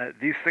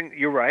 these things.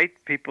 You're right.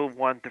 People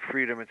want the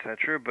freedom,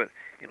 etc. But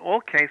in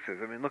all cases,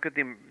 I mean, look at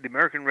the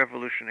American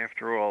Revolution.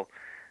 After all,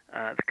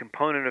 the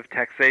component of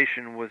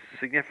taxation was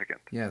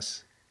significant.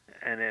 Yes.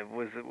 And it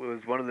was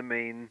one of the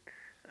main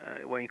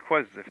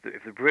causes.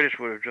 If the British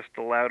would have just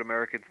allowed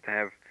Americans to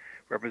have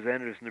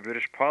representatives in the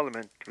British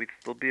Parliament, we'd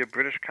still be a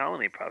British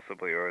colony,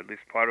 possibly, or at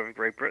least part of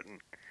Great Britain.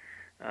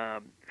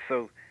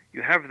 So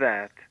you have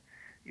that.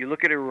 You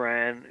look at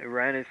Iran.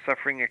 Iran is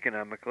suffering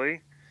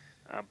economically,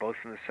 both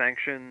from the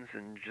sanctions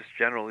and just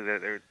generally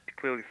that they're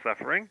clearly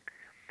suffering.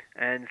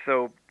 And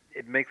so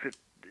it makes it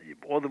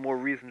all the more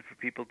reason for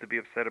people to be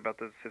upset about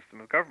the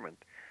system of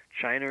government.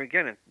 China,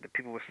 again, the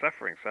people were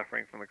suffering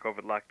from the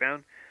COVID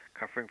lockdown,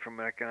 suffering from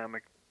an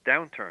economic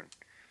downturn.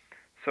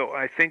 So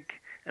I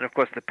think, and of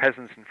course the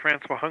peasants in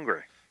France were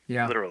hungry,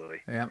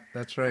 literally. Yeah,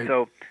 that's right.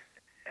 So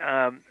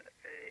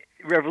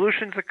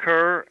revolutions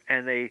occur,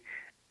 and they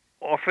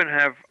often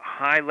have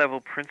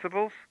high-level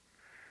principles,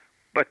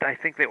 but I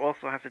think they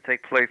also have to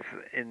take place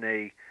in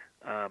a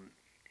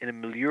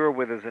milieu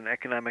where there's an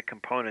economic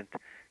component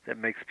that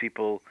makes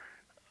people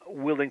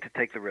willing to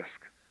take the risk.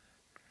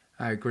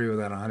 I agree with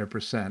that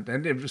 100%.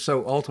 And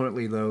so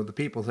ultimately, though, the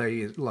people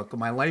say, look,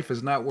 my life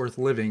is not worth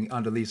living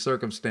under these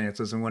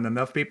circumstances. And when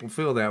enough people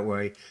feel that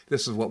way,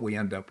 this is what we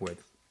end up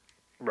with.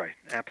 Right,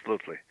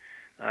 absolutely.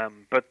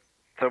 But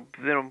so,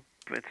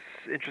 it's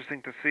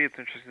interesting to see. It's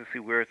interesting to see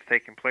where it's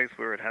taking place,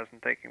 where it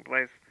hasn't taken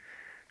place.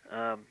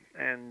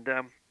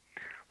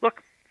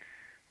 Look,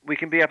 we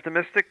can be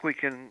optimistic. We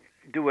can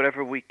do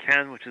whatever we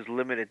can, which is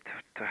limited,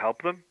 to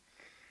help them.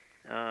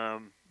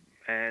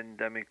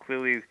 And I mean,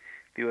 clearly,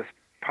 the U.S.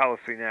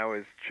 policy now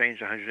has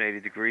changed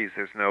 180 degrees.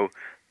 There's no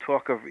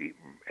talk of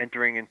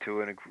entering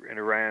into an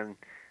Iran,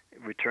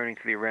 returning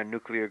to the Iran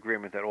nuclear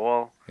agreement at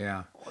all.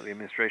 Yeah. The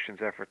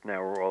administration's efforts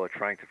now are all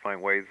trying to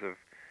find ways of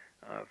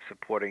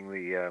supporting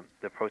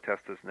the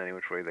protesters in any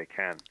which way they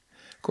can.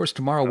 Of course,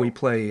 tomorrow we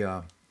play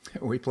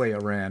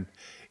Iran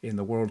in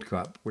the World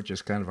Cup, which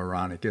is kind of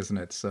ironic, isn't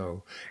it?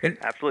 So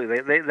absolutely,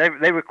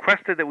 they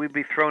requested that we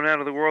be thrown out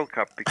of the World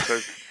Cup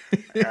because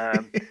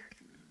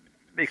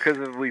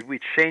we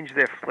changed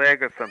their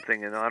flag or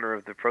something in honor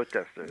of the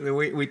protesters.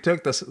 We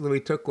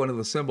took one of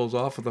the symbols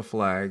off of the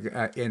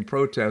flag in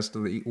protest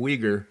of the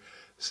Uyghur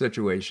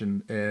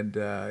situation, and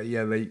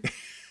they.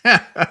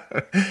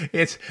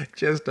 It's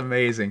just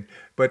amazing.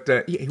 But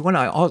a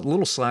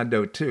little side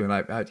note too, and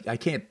I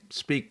can't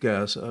speak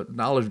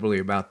knowledgeably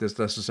about this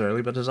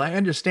necessarily, but as I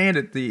understand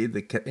it,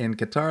 in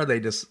Qatar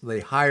they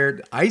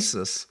hired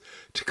ISIS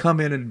to come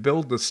in and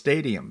build the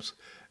stadiums,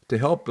 to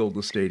help build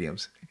the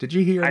stadiums. Did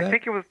you hear that? I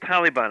think it was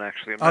Taliban,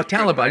 actually.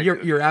 Taliban.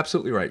 You're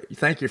absolutely right.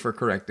 Thank you for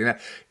correcting that.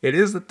 It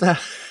is the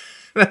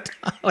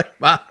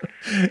Taliban.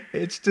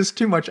 It's just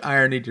too much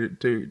irony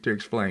to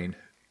explain.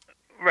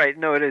 Right.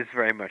 No, it is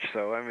very much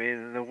so. I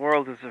mean, the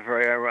world is a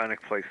very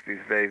ironic place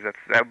these days.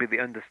 That would be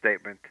the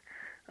understatement.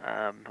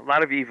 A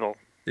lot of evil.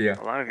 Yeah.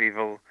 A lot of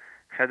evil.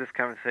 I've had this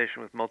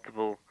conversation with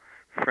multiple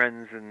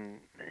friends, and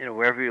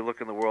wherever you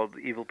look in the world,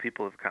 evil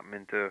people have come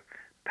into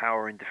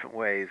power in different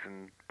ways,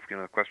 and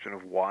the question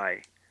of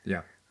why.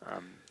 Yeah.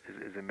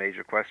 Is a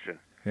major question.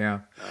 Yeah.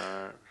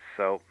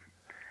 So,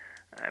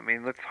 I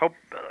mean, let's hope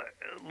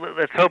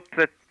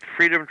that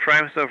freedom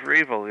triumphs over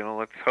evil.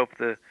 Let's hope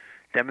the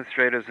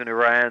demonstrators in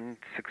Iran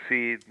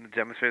succeed, the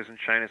demonstrators in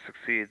China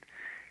succeed,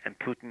 and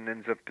Putin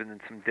ends up in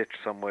some ditch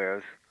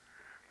somewhere.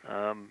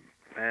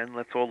 And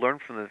let's all learn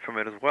from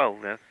it as well.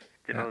 Yes,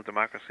 the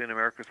democracy in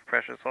America is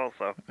precious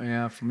also.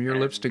 Yeah, from your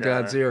lips to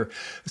God's ear.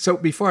 So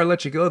before I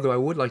let you go, though, I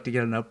would like to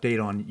get an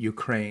update on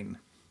Ukraine.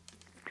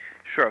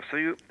 Sure.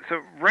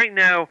 So right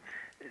now,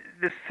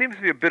 there seems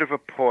to be a bit of a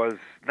pause.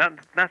 Not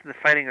the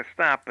fighting has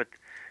stopped, but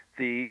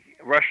the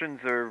Russians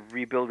are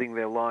rebuilding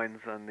their lines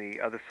on the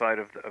other side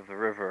of the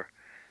river,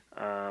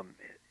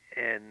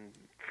 in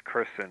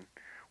Kherson,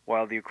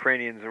 while the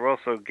Ukrainians are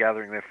also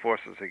gathering their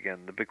forces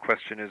again. The big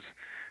question is,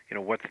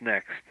 what's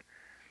next?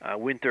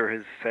 Winter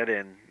has set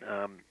in.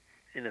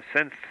 In a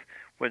sense,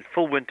 when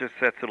full winter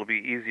sets, it'll be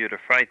easier to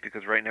fight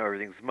because right now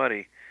everything's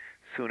muddy.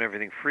 Soon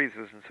everything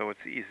freezes, and so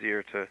it's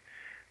easier to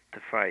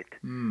fight.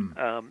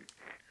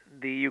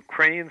 The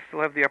Ukrainians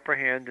still have the upper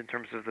hand in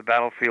terms of the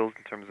battlefield,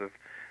 in terms of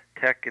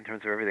tech, in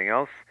terms of everything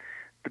else.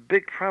 The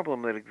big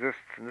problem that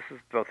exists, and this is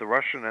both the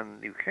Russian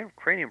and the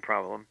Ukrainian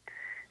problem,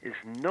 is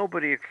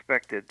nobody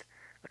expected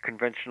a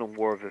conventional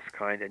war of this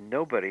kind, and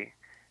nobody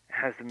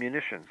has the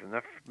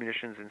enough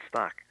munitions in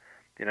stock.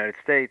 The United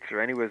States or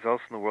anywhere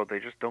else in the world, we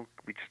just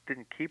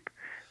didn't keep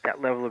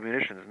that level of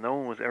munitions. No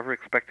one was ever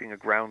expecting a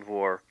ground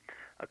war,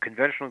 a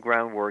conventional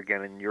ground war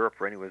again in Europe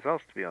or anywhere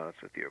else, to be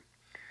honest with you.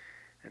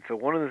 And so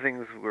one of the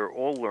things we're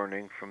all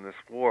learning from this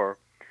war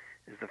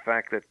is the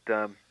fact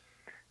that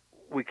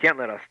we can't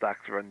let our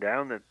stocks run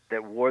down,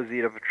 that wars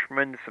eat up a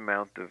tremendous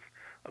amount of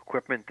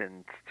equipment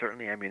and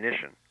certainly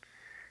ammunition.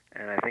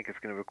 And I think it's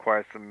going to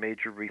require some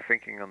major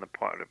rethinking on the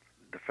part of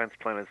defense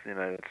planners in the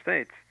United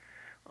States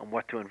on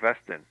what to invest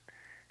in.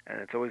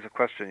 And it's always a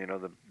question,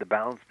 the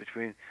balance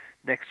between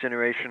next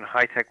generation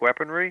high-tech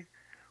weaponry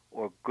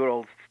or good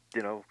old,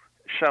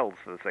 shells,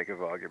 for the sake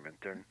of argument,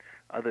 and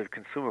other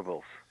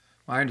consumables.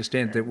 I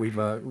understand that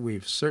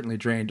we've certainly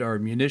drained our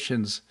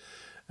munitions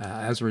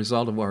as a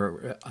result of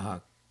our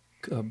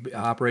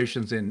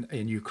operations in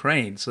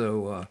Ukraine.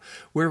 So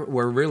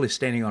we're really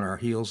standing on our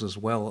heels as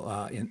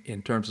well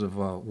in terms of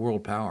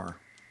world power.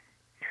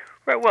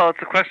 Right. Well,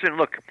 it's a question.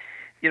 Look,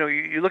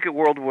 you look at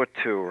World War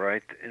II,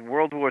 right? In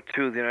World War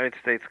II, the United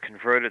States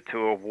converted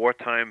to a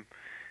wartime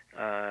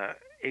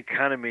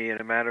economy in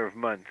a matter of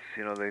months.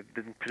 They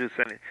didn't produce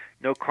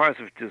no cars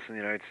were produced in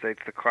the United States.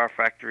 The car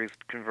factories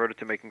converted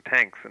to making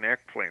tanks and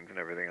airplanes and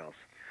everything else.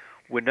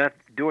 We're not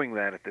doing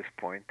that at this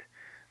point.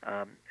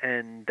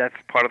 And that's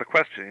part of the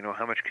question.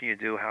 How much can you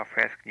do? How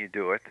fast can you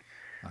do it?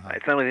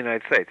 It's not only the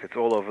United States; it's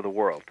all over the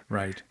world.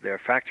 Right. There are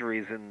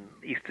factories in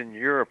Eastern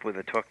Europe where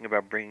they're talking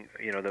about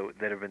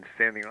that have been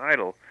standing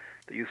idle.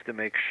 That used to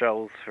make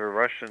shells for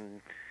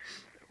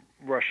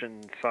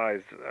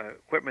Russian-sized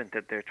equipment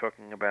that they're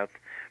talking about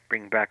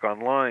bringing back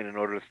online in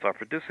order to start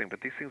producing. But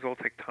these things all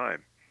take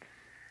time.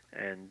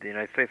 And the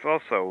United States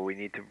also, we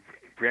need to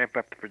ramp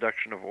up the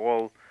production of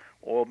all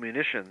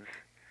munitions.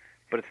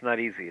 But it's not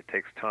easy. It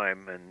takes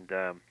time, and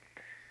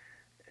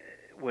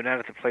we're not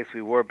at the place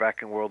we were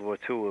back in World War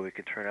II where we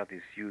could turn out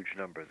these huge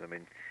numbers. I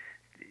mean,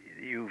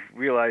 you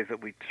realize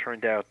that we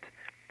turned out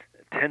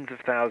tens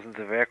of thousands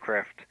of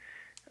aircraft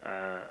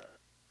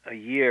a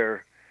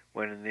year,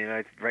 when in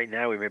the right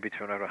now we maybe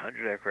turn out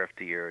 100 aircraft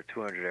a year or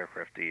 200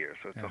 aircraft a year.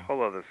 So it's a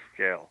whole other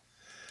scale.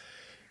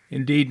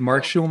 Indeed.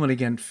 Mark Schulman,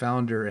 again,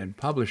 founder and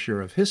publisher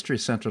of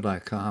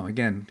HistoryCentral.com.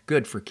 Again,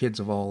 good for kids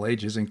of all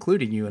ages,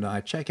 including you and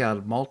I. Check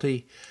out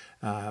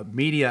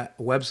multi-media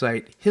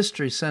website,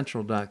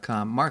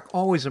 HistoryCentral.com. Mark,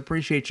 always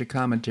appreciate your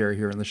commentary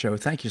here on the show.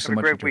 Thank you so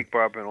much. Have a great week,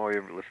 Bob, and all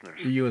your listeners.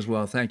 You as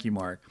well. Thank you,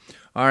 Mark.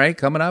 All right,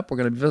 coming up, we're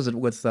going to visit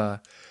with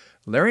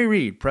Larry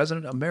Reed,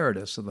 President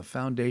Emeritus of the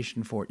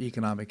Foundation for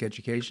Economic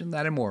Education.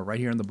 That and more right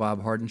here on The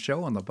Bob Harden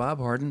Show on the Bob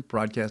Harden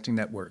Broadcasting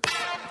Network.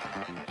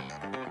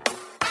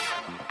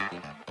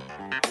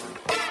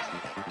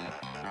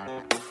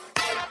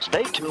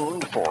 Stay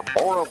tuned for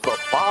more of The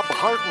Bob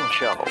Harden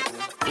Show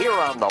here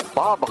on the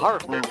Bob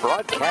Harden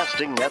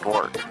Broadcasting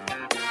Network.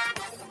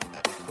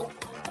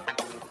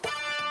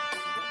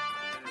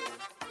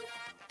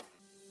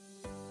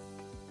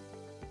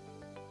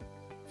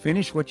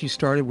 Finish what you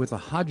started with a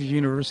Hodges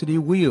University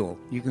Wheel.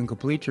 You can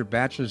complete your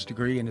bachelor's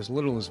degree in as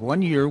little as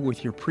 1 year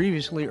with your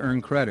previously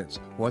earned credits.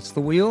 What's the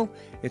Wheel?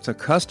 It's a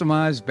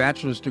customized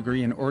bachelor's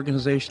degree in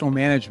organizational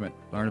management.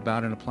 Learn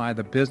about and apply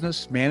the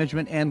business,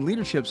 management, and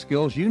leadership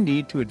skills you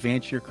need to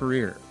advance your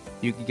career.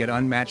 You can get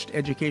unmatched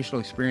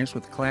educational experience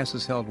with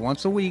classes held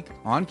once a week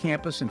on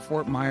campus in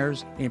Fort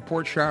Myers, in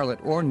Port Charlotte,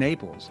 or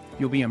Naples.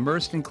 You'll be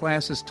immersed in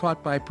classes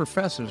taught by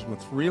professors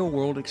with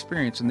real-world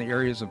experience in the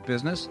areas of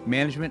business,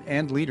 management,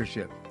 and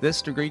leadership.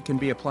 This degree can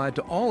be applied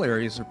to all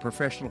areas of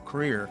professional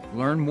career.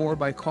 Learn more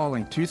by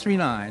calling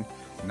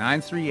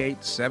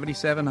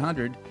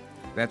 239-938-7700.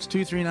 That's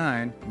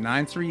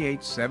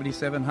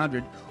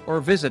 239-938-7700, or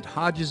visit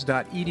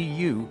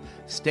hodges.edu.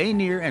 Stay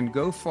near and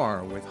go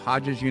far with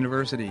Hodges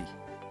University.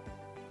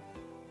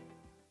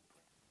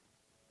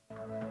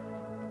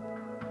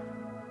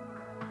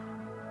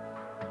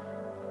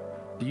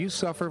 Do you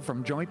suffer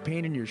from joint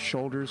pain in your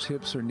shoulders,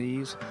 hips, or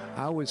knees?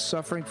 I was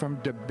suffering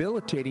from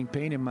debilitating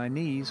pain in my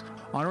knees.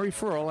 On a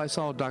referral, I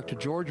saw Dr.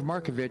 George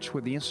Markovich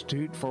with the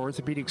Institute for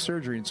Orthopedic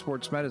Surgery and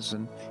Sports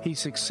Medicine. He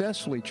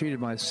successfully treated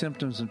my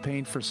symptoms and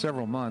pain for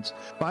several months.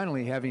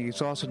 Finally, having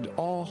exhausted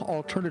all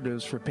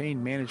alternatives for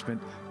pain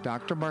management,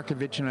 Dr.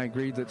 Markovich and I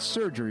agreed that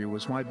surgery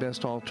was my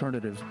best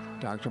alternative.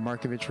 Dr.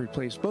 Markovich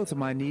replaced both of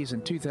my knees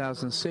in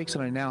 2006,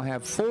 and I now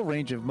have full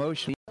range of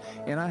motion,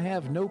 and I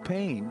have no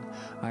pain.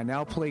 I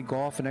now play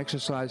golf and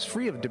exercise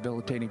free of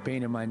debilitating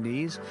pain in my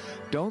knees.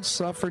 Don't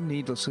suffer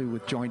needlessly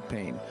with joint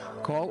pain.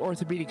 Call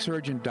orthopedic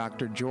surgeon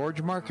Dr.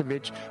 George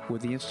Markovich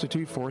with the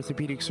Institute for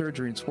Orthopedic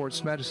Surgery and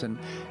Sports Medicine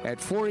at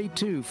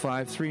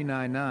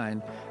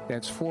 482-5399.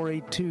 That's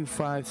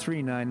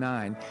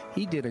 482-5399.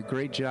 He did a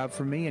great job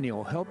for me, and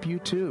he'll help you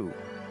too.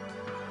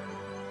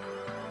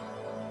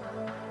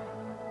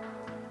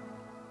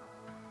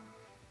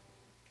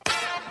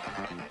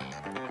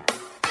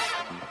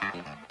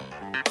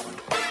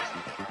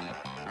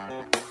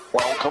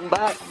 Welcome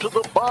back to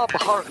the Bob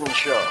Harden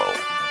Show.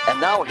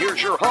 And now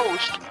here's your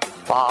host,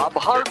 Bob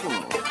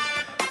Harden.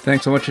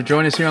 Thanks so much for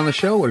joining us here on the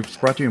show. It's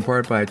brought to you in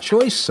part by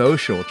Choice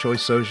Social.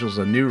 Choice Social is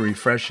a new,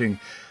 refreshing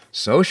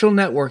social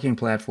networking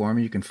platform.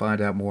 You can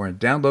find out more and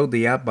download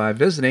the app by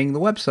visiting the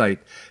website,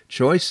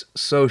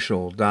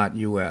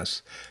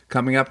 choicesocial.us.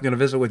 Coming up, I'm going to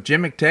visit with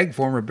Jim McTague,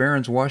 former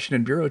Barron's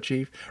Washington Bureau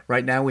Chief.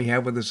 Right now we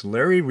have with us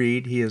Larry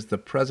Reed. He is the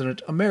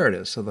President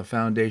Emeritus of the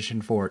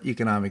Foundation for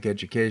Economic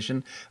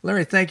Education.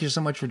 Larry, thank you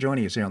so much for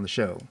joining us here on the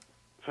show.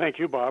 Thank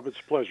you, Bob. It's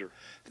a pleasure.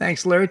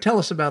 Thanks, Larry. Tell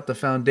us about the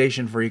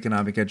Foundation for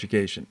Economic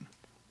Education.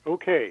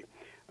 Okay.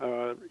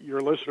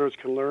 Your listeners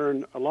can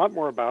learn a lot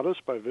more about us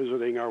by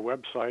visiting our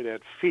website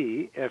at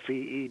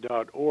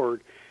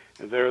fee.org.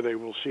 And there they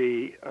will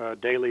see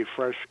daily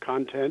fresh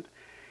content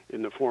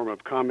in the form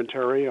of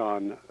commentary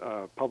on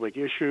public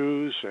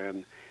issues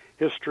and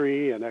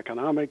history and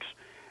economics.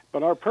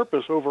 But our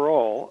purpose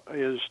overall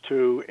is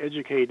to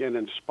educate and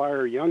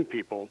inspire young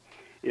people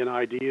in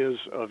ideas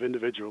of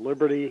individual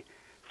liberty,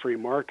 free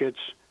markets,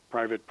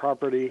 private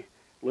property,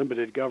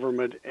 limited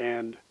government,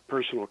 and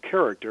personal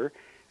character.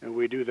 And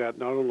we do that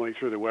not only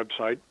through the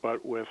website,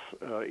 but with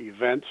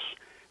events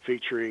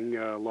featuring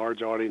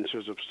large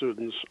audiences of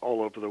students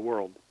all over the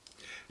world.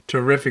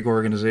 Terrific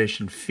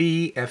organization.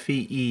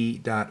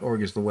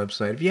 Fee.org is the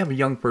website. If you have a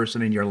young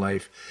person in your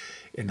life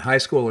in high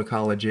school or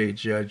college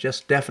age,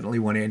 just definitely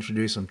want to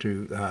introduce them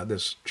to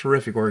this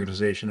terrific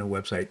organization and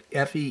website,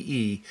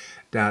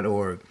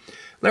 fee.org.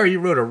 Larry, you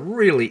wrote a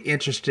really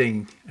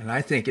interesting, and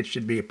I think it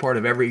should be a part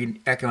of every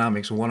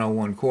Economics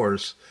 101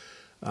 course.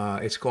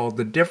 It's called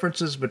The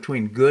Differences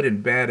Between Good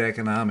and Bad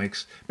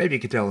Economics. Maybe you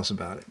could tell us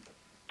about it.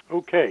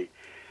 Okay.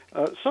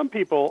 Some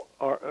people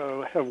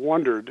have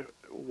wondered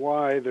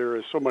why there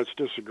is so much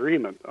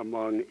disagreement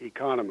among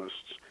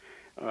economists.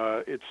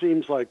 It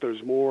seems like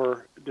there's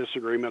more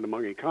disagreement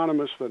among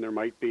economists than there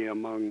might be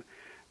among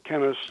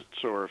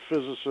chemists or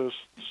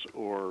physicists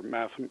or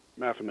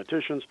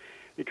mathematicians,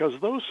 because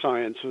those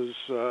sciences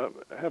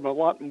have a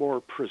lot more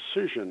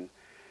precision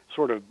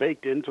sort of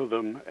baked into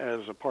them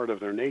as a part of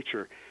their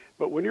nature.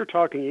 But when you're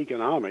talking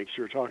economics,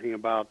 you're talking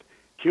about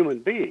human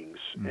beings.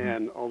 Mm-hmm.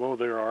 And although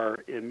there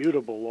are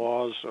immutable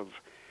laws of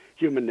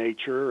human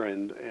nature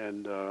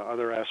and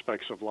other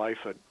aspects of life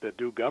that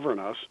do govern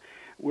us,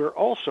 we're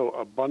also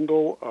a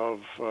bundle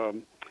of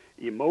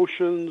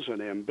emotions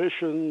and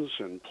ambitions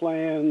and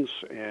plans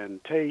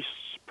and tastes,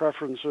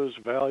 preferences,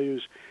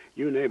 values,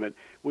 you name it.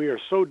 We are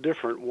so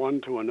different one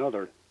to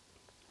another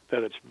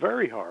that it's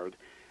very hard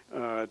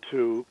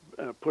to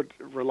put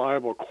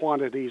reliable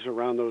quantities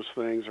around those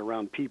things,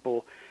 around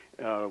people,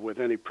 with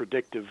any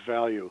predictive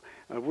value.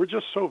 We're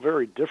just so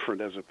very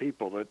different as a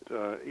people that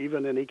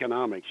even in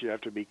economics, you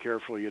have to be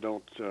careful you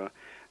don't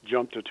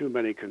jump to too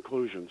many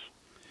conclusions.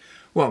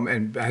 Well,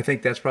 and I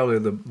think that's probably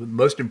the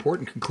most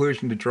important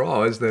conclusion to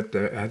draw is that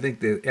I think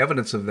the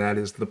evidence of that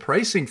is the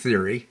pricing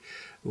theory,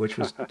 which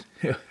was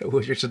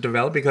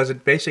developed because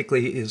it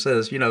basically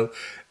says,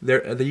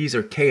 these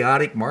are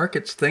chaotic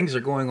markets, things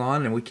are going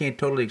on, and we can't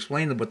totally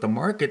explain them, but the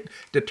market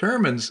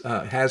determines,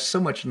 has so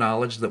much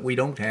knowledge that we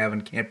don't have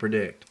and can't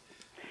predict.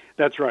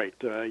 That's right.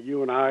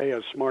 You and I,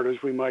 as smart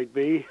as we might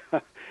be,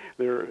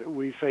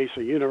 we face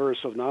a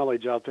universe of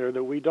knowledge out there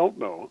that we don't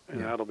know,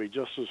 and that'll be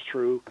just as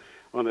true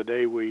on the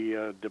day we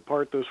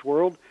depart this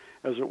world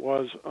as it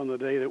was on the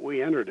day that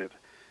we entered it.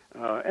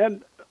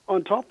 And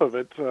on top of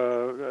it,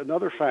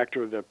 another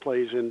factor that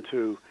plays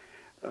into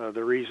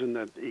the reason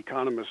that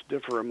economists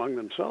differ among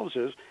themselves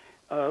is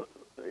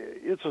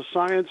it's a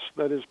science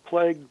that is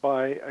plagued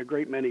by a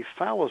great many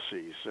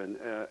fallacies and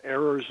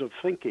errors of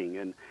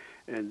thinking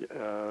and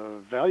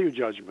value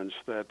judgments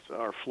that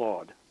are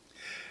flawed.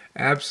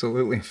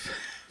 Absolutely. In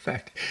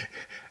fact,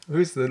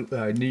 who's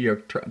the New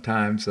York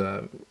Times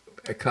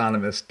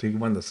economist? He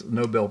won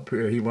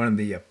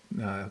the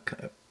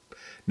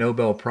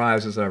Nobel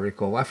Prize, as I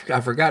recall.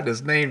 I've forgotten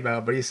his name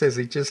now, but he says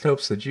he just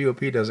hopes the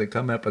GOP doesn't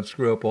come up and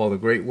screw up all the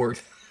great work.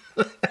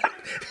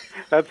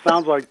 That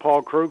sounds like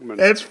Paul Krugman.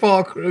 That's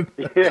Paul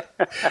Krugman.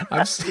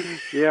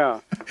 Yeah.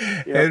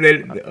 And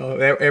then,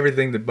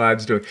 everything that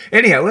Biden's doing.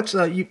 Anyhow, let's.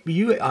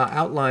 You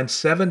outlined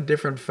 7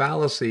 different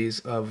fallacies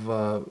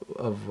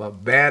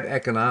of bad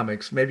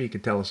economics. Maybe you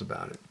could tell us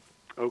about it.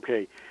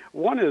 Okay.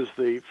 One is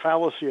the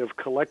fallacy of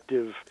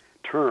collective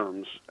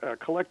terms. A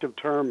collective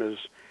term is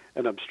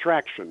an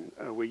abstraction.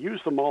 We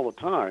use them all the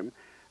time.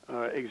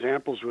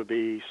 Examples would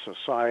be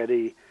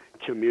society,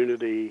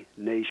 community,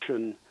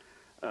 nation,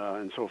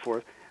 and so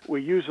forth.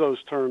 We use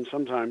those terms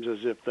sometimes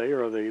as if they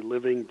are the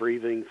living,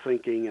 breathing,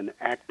 thinking, and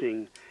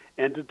acting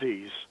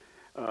entities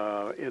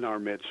in our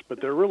midst, but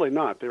they're really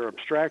not. They're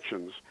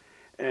abstractions.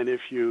 And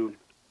if you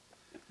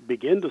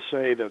begin to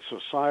say that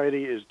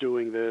society is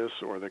doing this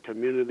or the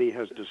community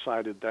has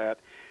decided that,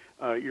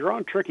 you're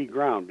on tricky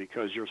ground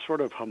because you're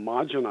sort of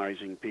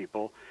homogenizing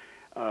people,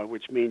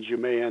 which means you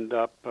may end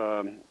up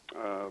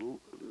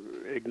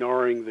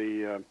ignoring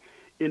the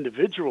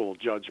individual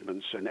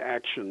judgments and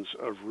actions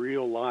of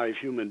real live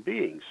human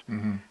beings.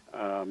 Mm-hmm.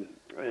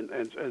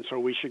 And so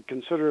we should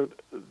consider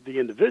the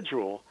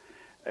individual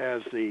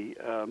as the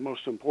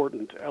most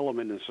important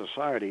element in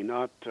society,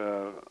 not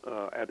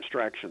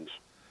abstractions.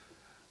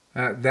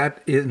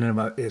 That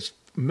is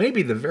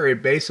maybe the very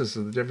basis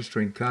of the difference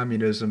between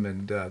communism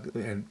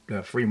and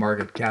free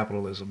market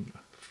capitalism,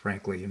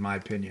 frankly, in my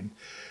opinion.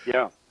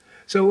 Yeah.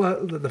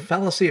 So the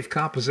fallacy of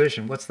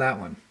composition, what's that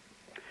one?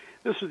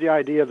 This is the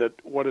idea that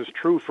what is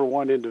true for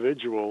one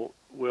individual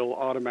will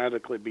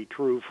automatically be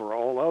true for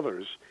all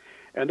others.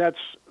 And that's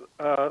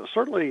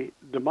certainly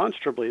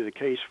demonstrably the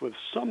case with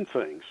some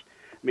things.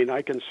 I mean,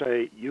 I can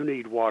say, you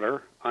need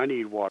water, I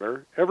need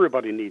water,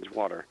 everybody needs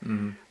water.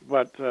 Mm-hmm.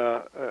 But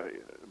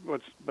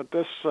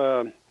this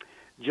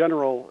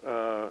general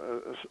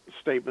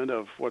statement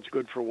of what's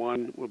good for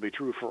one will be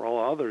true for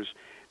all others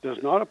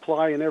does not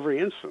apply in every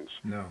instance.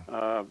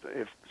 No.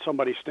 If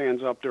somebody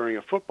stands up during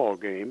a football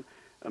game,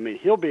 I mean,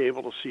 he'll be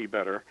able to see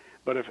better.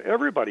 But if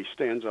everybody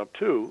stands up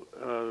too,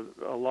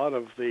 a lot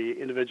of the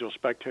individual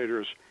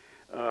spectators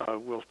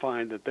will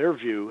find that their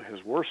view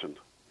has worsened.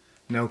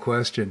 No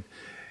question.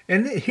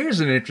 And here's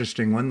an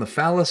interesting one. The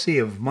fallacy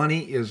of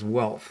money is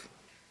wealth.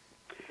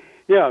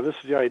 Yeah, this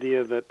is the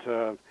idea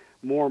that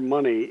more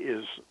money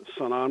is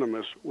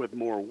synonymous with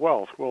more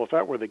wealth. Well, if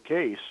that were the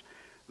case,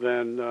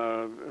 then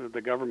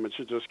the government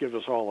should just give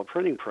us all a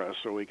printing press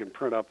so we can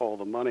print up all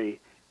the money,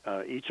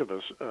 each of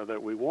us,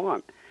 that we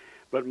want.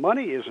 But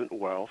money isn't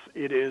wealth.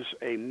 It is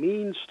a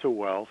means to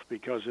wealth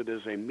because it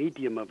is a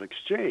medium of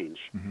exchange.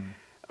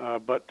 Mm-hmm.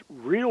 But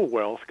real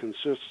wealth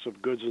consists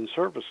of goods and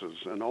services,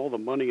 and all the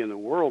money in the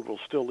world will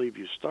still leave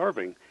you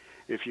starving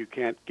if you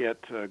can't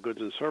get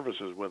goods and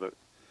services with it.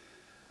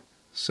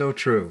 So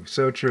true,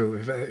 so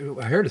true.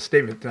 I heard a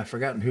statement, I've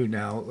forgotten who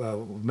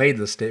now, made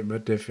the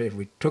statement, if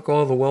we took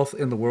all the wealth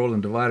in the world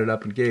and divided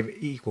up and gave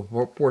equal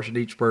portion to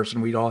each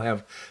person, we'd all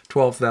have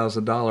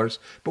 $12,000,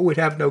 but we'd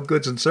have no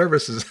goods and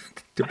services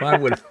to buy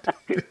with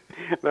it.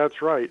 That's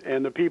right,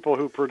 and the people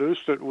who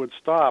produced it would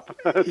stop.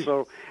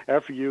 So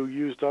after you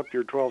used up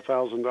your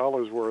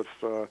 $12,000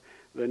 worth,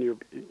 then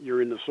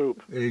you're in the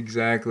soup.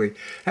 Exactly.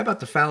 How about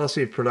the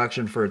fallacy of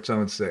production for its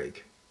own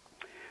sake?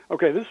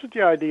 Okay, this is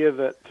the idea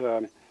that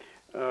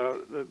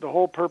the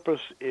whole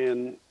purpose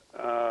in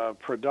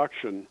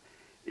production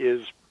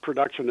is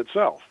production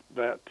itself,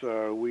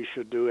 that we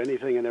should do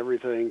anything and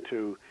everything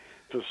to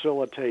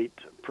facilitate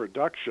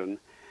production,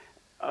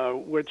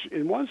 which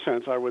in one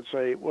sense I would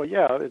say, well,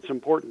 yeah, it's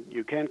important.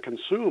 You can't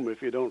consume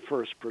if you don't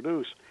first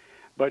produce.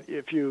 But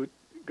if you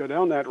go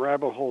down that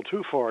rabbit hole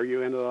too far,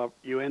 you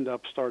end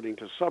up starting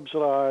to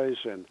subsidize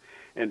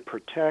and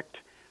protect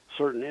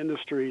certain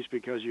industries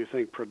because you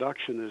think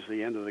production is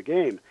the end of the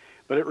game.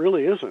 But it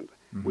really isn't.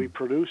 Mm-hmm. We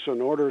produce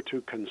in order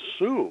to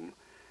consume,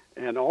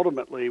 and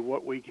ultimately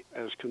what we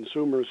as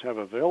consumers have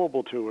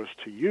available to us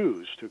to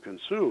use, to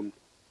consume,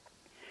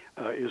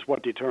 is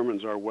what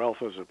determines our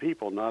wealth as a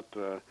people, not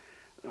the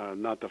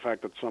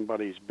fact that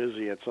somebody's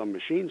busy at some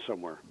machine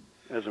somewhere,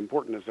 as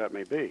important as that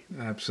may be.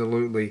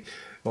 Absolutely.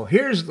 Well,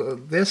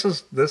 this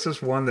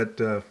is one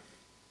that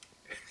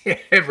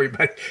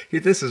everybody,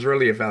 this is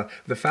really about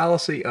the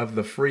fallacy of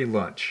the free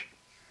lunch.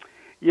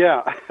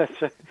 Yeah,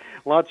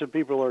 lots of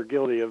people are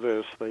guilty of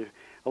this.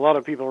 A lot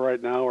of people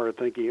right now are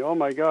thinking, oh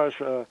my gosh,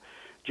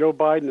 Joe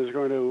Biden is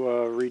going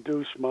to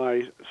reduce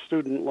my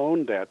student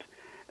loan debt,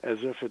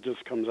 as if it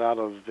just comes out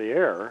of the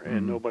air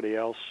and nobody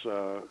else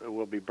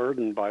will be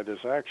burdened by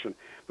this action.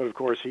 But of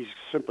course, he's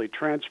simply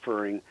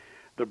transferring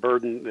the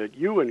burden that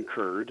you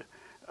incurred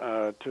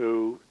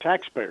to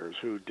taxpayers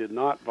who did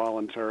not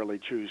voluntarily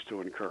choose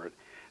to incur it.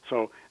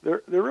 So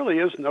there really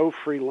is no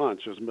free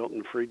lunch, as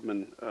Milton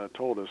Friedman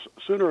told us.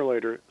 Sooner or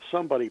later,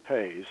 somebody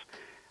pays,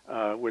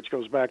 which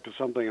goes back to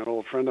something an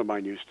old friend of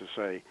mine used to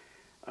say.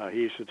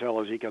 He used to tell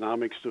his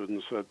economics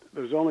students that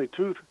there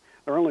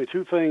are only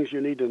two things you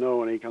need to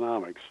know in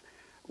economics.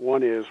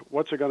 One is,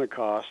 what's it going to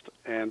cost?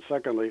 And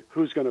secondly,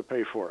 who's going to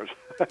pay for it?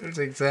 That's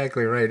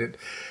exactly right.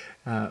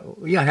 I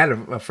had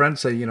a friend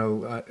say,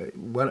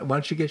 why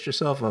don't you get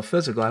yourself a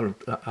physical?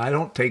 I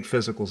don't take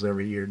physicals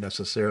every year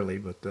necessarily,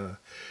 but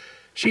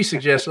she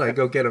suggested I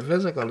go get a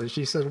physical, and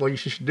she says, well, you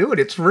should do it.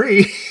 It's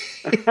free.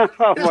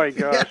 Oh, my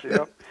gosh,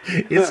 yep.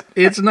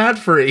 It's not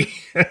free.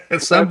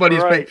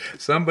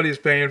 Somebody's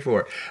paying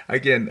for it.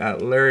 Again,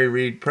 Larry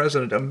Reed,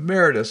 President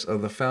Emeritus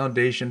of the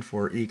Foundation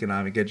for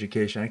Economic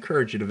Education. I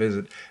encourage you to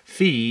visit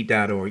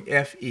fee.org,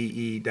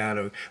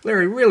 FEE.org.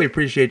 Larry, really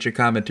appreciate your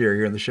commentary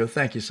here on the show.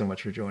 Thank you so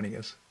much for joining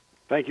us.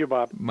 Thank you,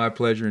 Bob. My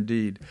pleasure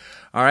indeed.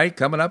 All right,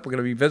 coming up, we're going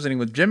to be visiting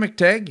with Jim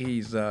McTague.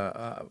 He's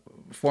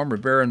former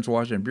Barron's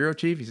Washington bureau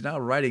chief. He's now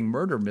writing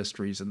murder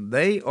mysteries, and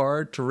they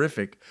are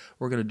terrific.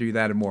 We're going to do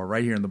that and more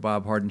right here on The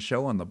Bob Harden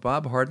Show on the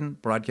Bob Harden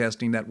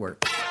Broadcasting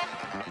Network.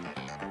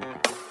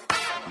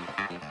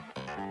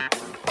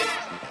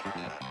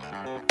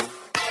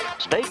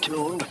 Stay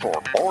tuned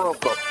for more of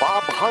The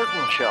Bob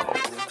Harden Show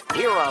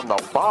here on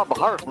the Bob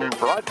Harden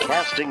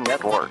Broadcasting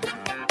Network.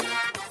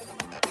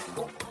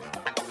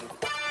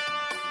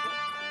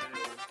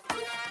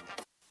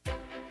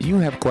 Do you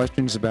have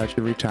questions about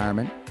your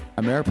retirement?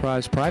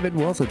 Ameriprise Private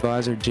Wealth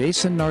Advisor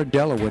Jason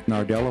Nardella with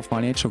Nardella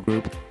Financial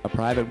Group, a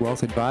private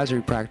wealth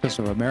advisory practice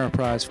of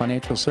Ameriprise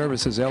Financial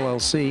Services,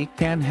 LLC,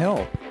 can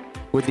help.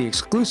 With the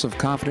exclusive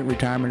Confident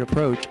Retirement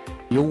Approach,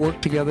 You'll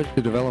work together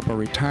to develop a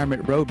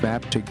retirement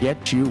roadmap to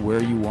get you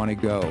where you want to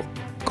go.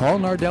 Call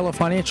Nardella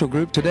Financial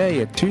Group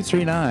today at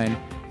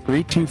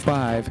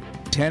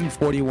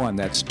 239-325-1041.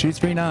 That's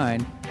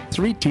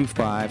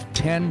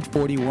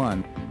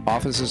 239-325-1041.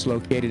 Office is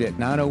located at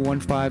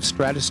 9015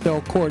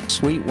 Stratosdale Court,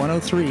 Suite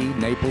 103,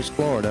 Naples,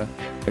 Florida.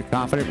 The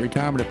Confident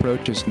Retirement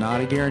Approach is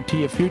not a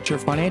guarantee of future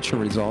financial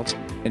results.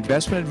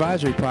 Investment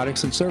advisory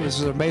products and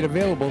services are made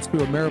available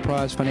through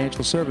Ameriprise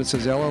Financial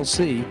Services,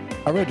 LLC,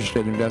 a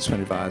registered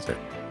investment advisor.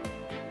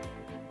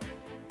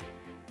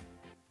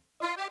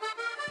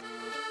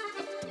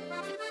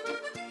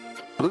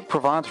 Blue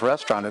Provence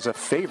Restaurant is a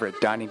favorite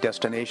dining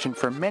destination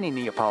for many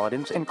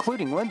Neapolitans,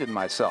 including Linda and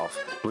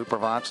myself. Blue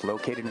Provence,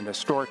 located in an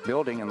historic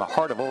building in the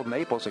heart of Old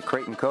Naples at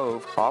Creighton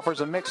Cove,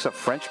 offers a mix of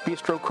French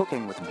bistro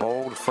cooking with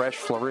bold, fresh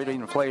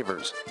Floridian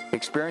flavors.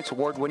 Experience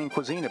award-winning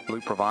cuisine at Blue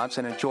Provence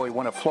and enjoy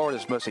one of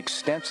Florida's most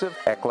extensive,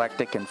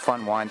 eclectic, and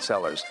fun wine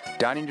cellars.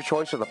 Dining your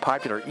choice of the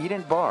popular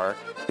Eat-In Bar,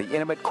 the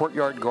intimate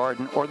courtyard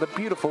garden, or the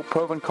beautiful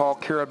Provencal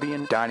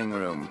Caribbean dining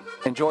room.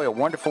 Enjoy a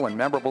wonderful and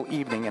memorable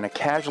evening in a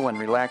casual and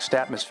relaxed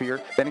atmosphere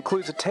that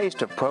includes a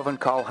taste of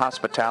Provencal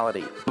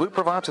hospitality. Blue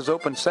Provence is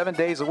open 7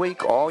 days a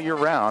week, all year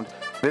round.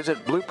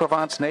 Visit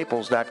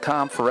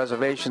BlueProvenceNaples.com for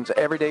reservations,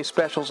 everyday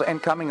specials,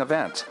 and coming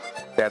events.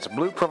 That's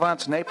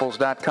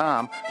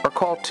BlueProvenceNaples.com or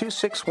call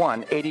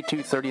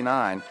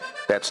 261-8239.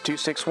 That's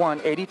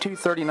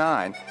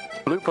 261-8239.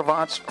 Blue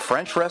Provence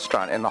French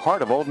Restaurant in the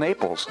heart of Old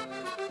Naples.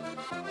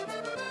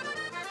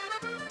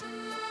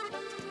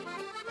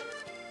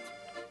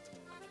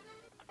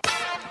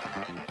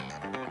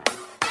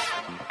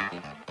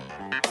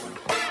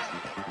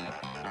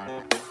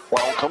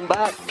 Welcome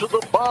back to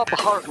the Bob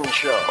Harden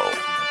Show.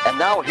 And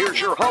now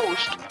here's your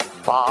host,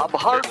 Bob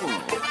Harden.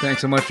 Thanks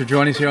so much for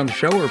joining us here on the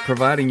show. We're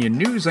providing you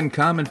news and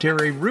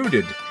commentary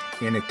rooted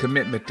in a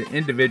commitment to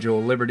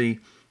individual liberty,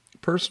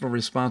 personal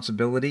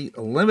responsibility,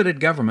 limited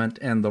government,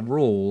 and the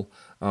rule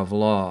of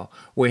law.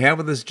 We have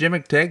with us Jim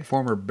McTague,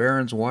 former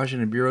Barron's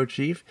Washington bureau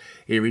chief.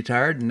 He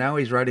retired, and now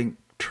he's writing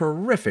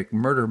terrific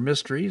murder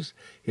mysteries.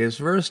 His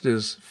first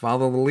is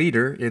Follow the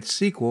Leader. Its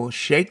sequel,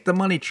 Shake the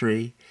Money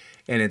Tree.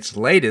 And his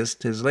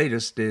latest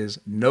is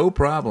No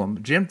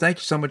Problem. Jim, thank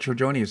you so much for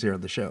joining us here on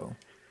the show.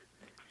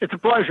 It's a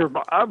pleasure,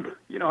 Bob.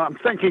 You know, I'm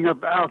thinking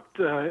about,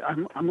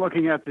 I'm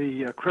looking at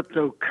the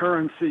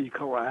cryptocurrency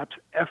collapse,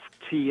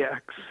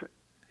 FTX,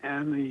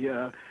 and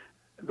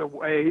the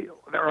way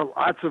there are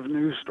lots of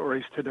news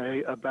stories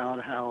today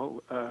about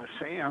how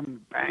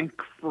Sam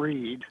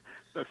Bankman-Fried,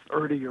 the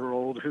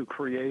 30-year-old who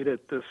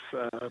created this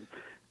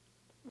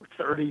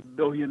 $30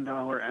 billion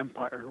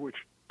empire,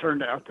 which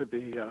turned out to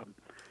be a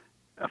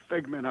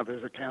figment of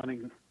his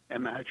accounting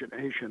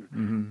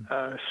imagination,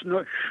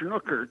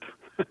 snookered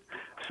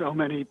so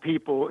many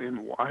people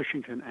in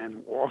Washington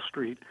and Wall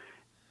Street.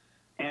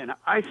 And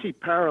I see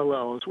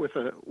parallels with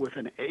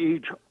an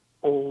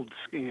age-old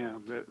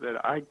scam that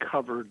I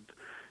covered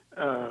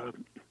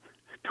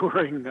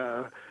during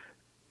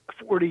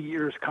 40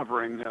 years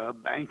covering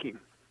banking.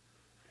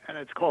 And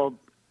it's called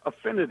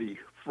affinity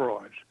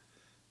fraud.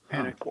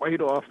 And it quite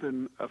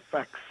often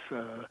affects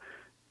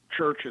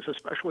churches,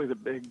 especially the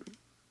big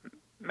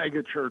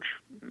mega church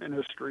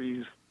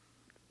ministries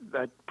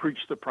that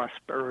preach the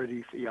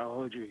prosperity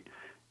theology.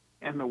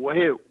 And the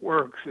way it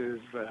works is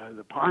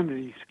the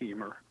Ponzi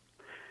schemer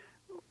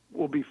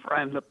will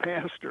befriend the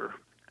pastor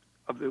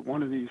of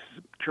one of these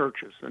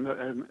churches. And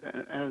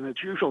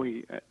it's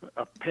usually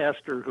a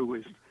pastor who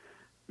is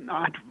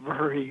not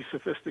very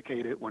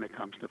sophisticated when it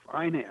comes to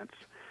finance.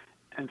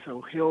 And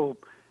so he'll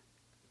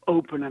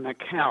open an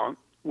account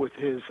with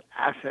his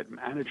asset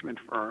management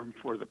firm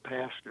for the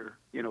pastor,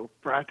 you know,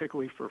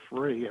 practically for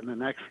free. And the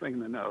next thing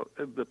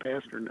the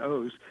pastor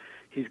knows,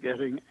 he's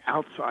getting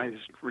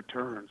outsized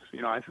returns.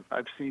 You know,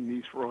 I've seen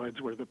these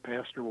frauds where the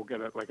pastor will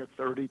get like a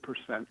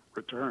 30%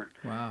 return.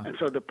 Wow. And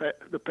so the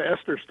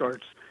pastor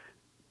starts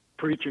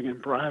preaching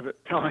in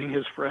private, telling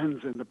his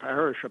friends in the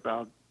parish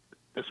about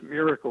this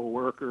miracle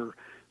worker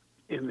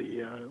in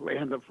the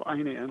land of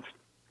finance,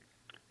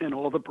 and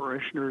all the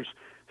parishioners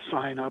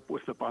sign up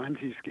with the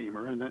Ponzi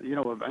schemer, and then, you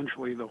know,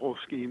 eventually the whole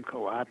scheme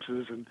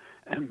collapses, and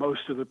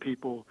most of the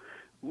people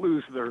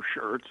lose their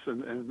shirts,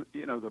 and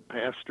you know, the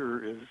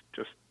pastor is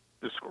just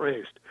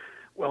disgraced.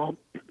 Well,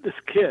 this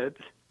kid,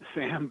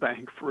 Sam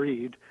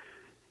Bankman-Fried,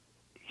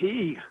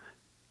 he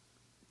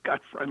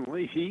got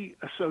friendly. He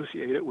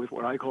associated with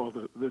what I call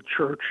the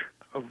church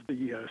of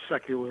the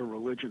secular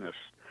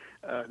religionists.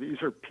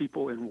 These are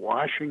people in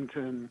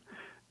Washington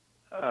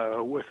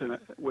with an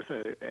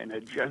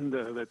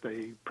agenda that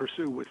they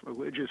pursue with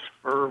religious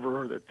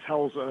fervor that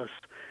tells us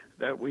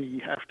that we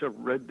have to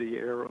rid the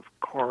air of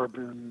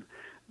carbon,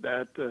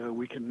 that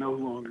we can no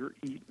longer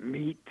eat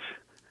meat,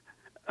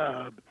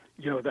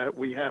 that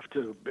we have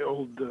to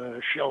build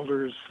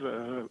shelters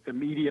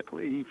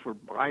immediately for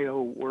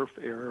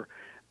bio-warfare,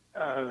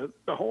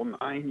 the whole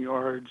 9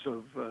 yards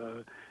of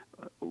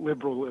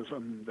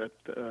liberalism that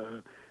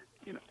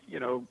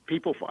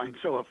people find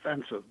so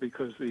offensive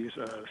because these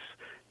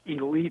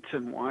elites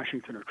in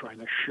Washington are trying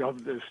to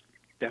shove this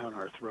down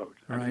our throat.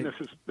 I Right. mean,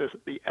 this is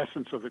the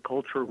essence of the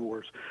culture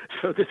wars.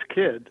 So this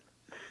kid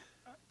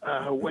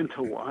went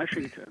to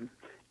Washington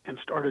and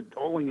started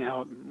doling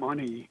out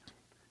money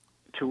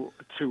to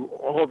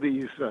all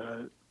these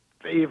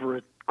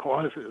favorite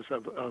causes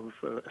of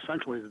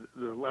essentially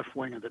the left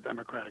wing of the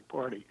Democratic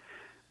Party.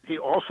 He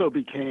also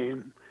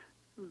became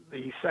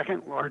the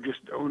second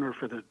largest donor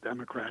for the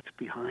Democrats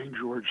behind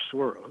George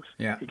Soros.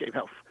 Yeah. He gave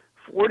out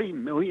 $40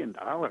 million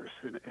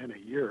in a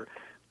year.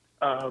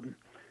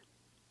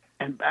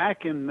 And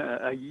back in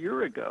a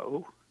year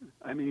ago,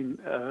 I mean,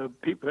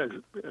 people,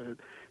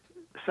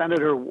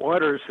 Senator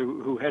Waters,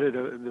 who headed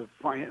the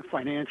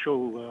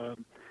Financial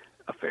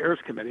Affairs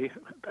Committee,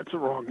 that's the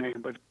wrong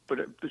name, but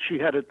she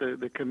headed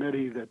the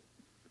committee that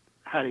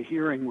had a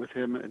hearing with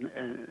him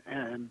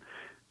and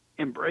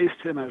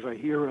embraced him as a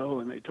hero,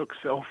 and they took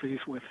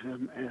selfies with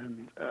him,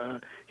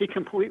 and he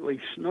completely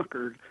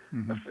snookered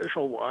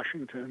official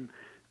Washington,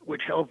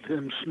 which helped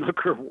him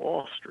snooker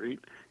Wall Street,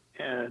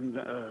 and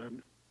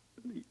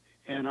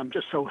I'm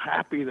just so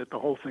happy that the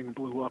whole thing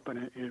blew up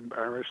and it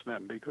embarrassed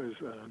them, because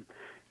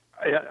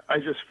I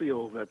just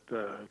feel that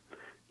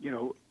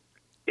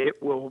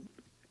it will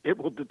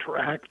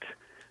detract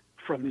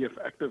from the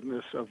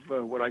effectiveness of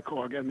what I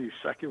call, again, these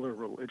secular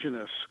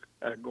religionists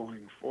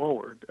going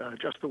forward.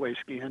 Just the way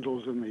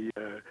scandals in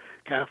the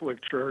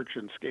Catholic Church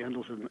and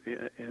scandals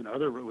in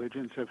other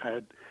religions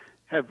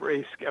have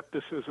raised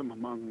skepticism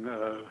among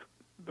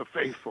the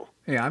faithful.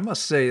 Yeah, I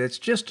must say it's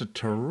just a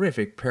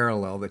terrific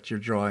parallel that you're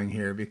drawing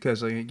here,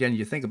 because again,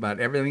 you think about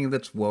everything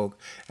that's woke.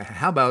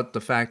 How about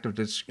the fact of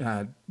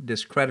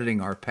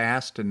discrediting our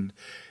past and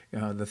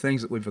the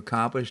things that we've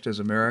accomplished as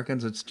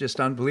Americans? It's just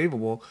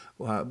unbelievable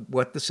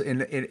what this,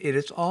 and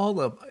it's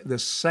all of the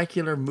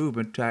secular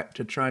movement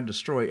to try and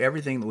destroy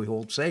everything that we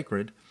hold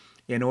sacred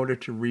in order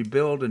to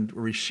rebuild and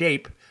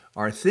reshape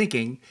our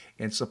thinking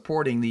and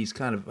supporting these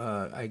kind of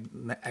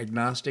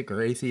agnostic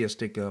or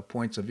atheistic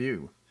points of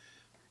view.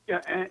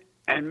 Yeah,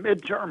 and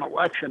midterm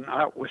election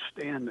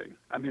notwithstanding,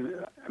 I mean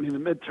the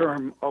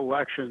midterm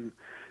election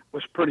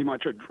was pretty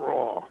much a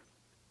draw.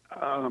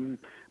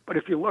 But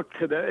if you look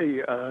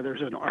today,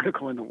 there's an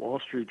article in the Wall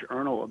Street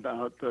Journal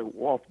about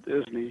Walt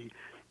Disney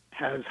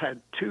has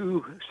had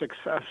 2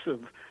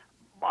 successive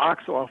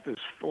box office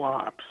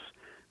flops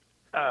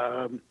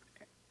in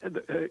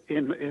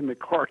the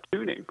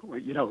cartooning.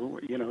 You know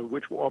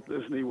which Walt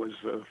Disney was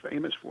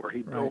famous for.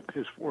 He built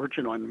his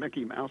fortune on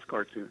Mickey Mouse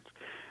cartoons.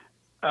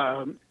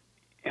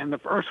 And the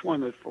first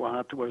one that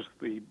flopped was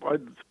the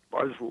Buzz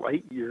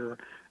Lightyear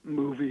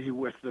movie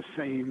with the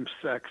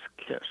same-sex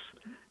kiss.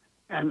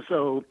 And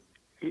so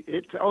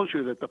it tells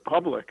you that the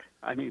public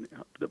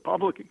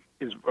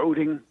is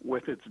voting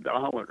with its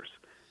dollars.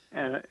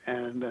 And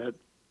that,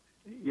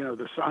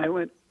 the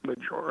silent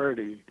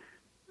majority,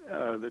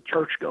 the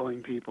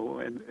church-going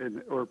people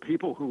or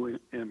people who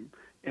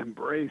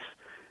embrace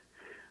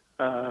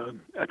a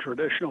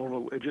traditional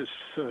religious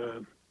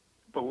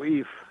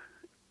belief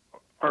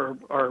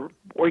are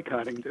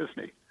boycotting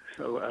Disney.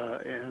 So,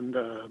 and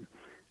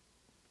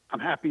I'm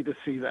happy to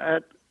see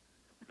that.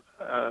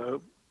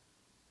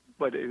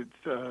 But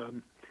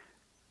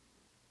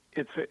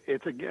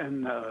it's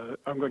again,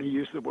 I'm going to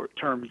use the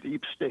term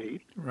deep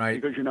state,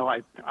 right? Because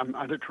I'm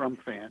not a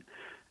Trump fan.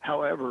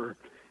 However,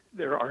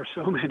 there are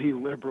so many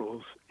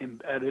liberals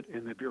embedded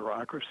in the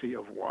bureaucracy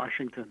of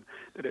Washington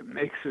that it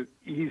makes it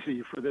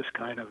easy for this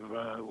kind of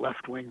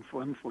left-wing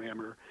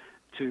flim-flammer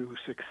to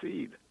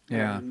succeed.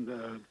 Yeah.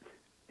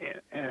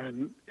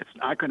 And it's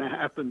not going to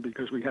happen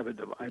because we have a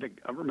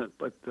divided government,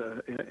 but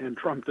and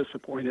Trump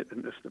disappointed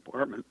in this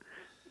department.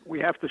 We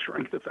have to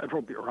shrink the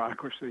federal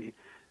bureaucracy,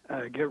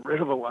 get rid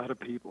of a lot of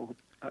people.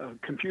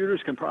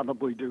 Computers can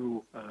probably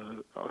do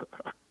a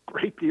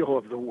great deal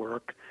of the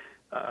work,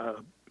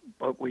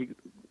 but we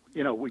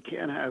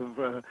can't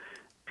have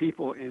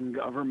people in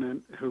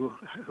government who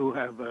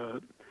have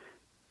a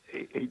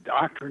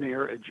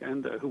doctrinaire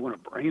agenda, who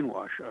want to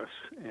brainwash us.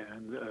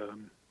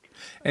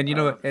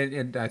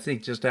 And I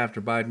think just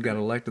after Biden got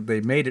elected,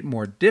 they made it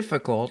more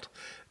difficult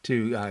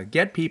to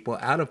get people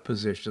out of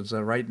positions.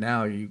 Right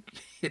now,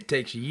 it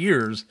takes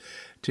years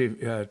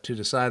to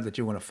decide that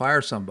you want to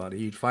fire somebody.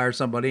 You fire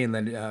somebody, and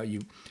then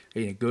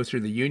you go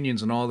through the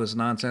unions and all this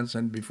nonsense,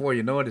 and before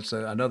you know it, it's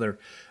another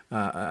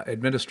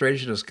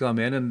administration has come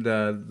in, and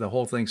the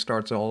whole thing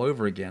starts all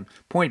over again.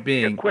 Point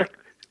being,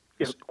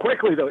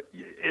 quickly though,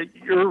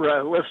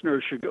 your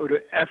listeners should go to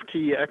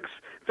FTX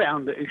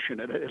Foundation.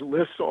 It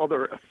lists all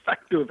their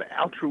effective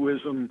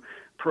altruism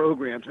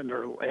programs, and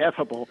they're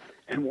laughable.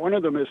 And one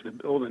of them is to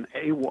build an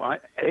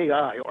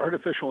AI,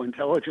 artificial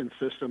intelligence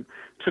system,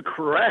 to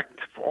correct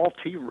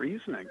faulty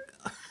reasoning.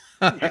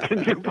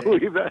 Can you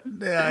believe that?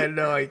 Yeah, I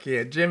know I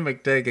can't. Jim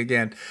McTague,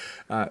 again,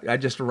 I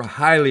just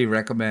highly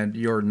recommend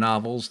your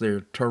novels.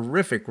 They're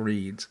terrific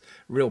reads,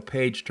 real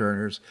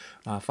page-turners.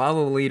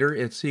 Follow the Leader,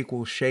 its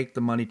sequel, Shake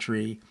the Money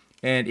Tree,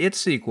 and its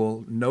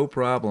sequel, No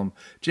Problem.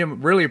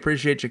 Jim, really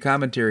appreciate your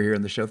commentary here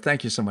on the show.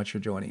 Thank you so much for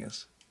joining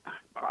us.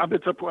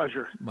 It's a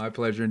pleasure. My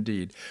pleasure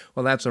indeed.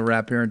 Well, that's a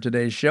wrap here on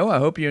today's show. I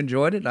hope you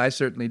enjoyed it. I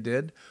certainly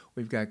did.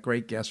 We've got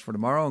great guests for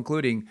tomorrow,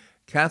 including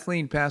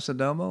Kathleen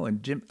Pasadomo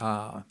and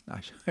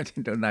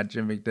not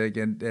Jim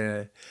McDig,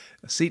 and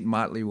Seton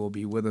Motley will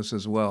be with us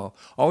as well.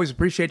 Always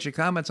appreciate your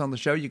comments on the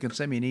show. You can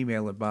send me an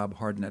email at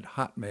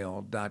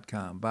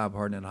bobharden@hotmail.com,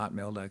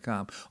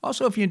 bobharden@hotmail.com.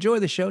 Also, if you enjoy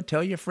the show,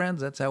 tell your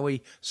friends. That's how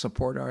we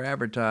support our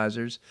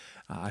advertisers.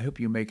 I hope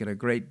you make it a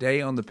great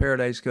day on the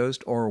Paradise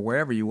Coast or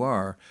wherever you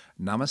are.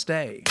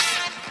 Namaste.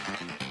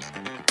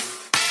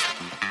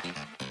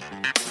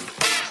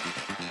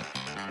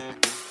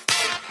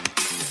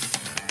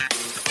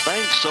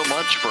 Thanks so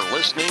much for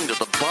listening to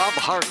The Bob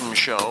Harden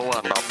Show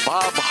on the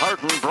Bob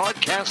Harden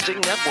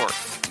Broadcasting Network.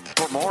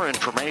 For more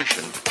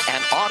information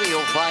and audio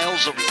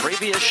files of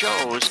previous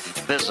shows,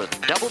 visit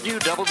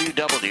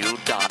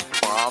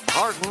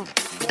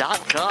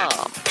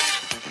www.bobharden.com.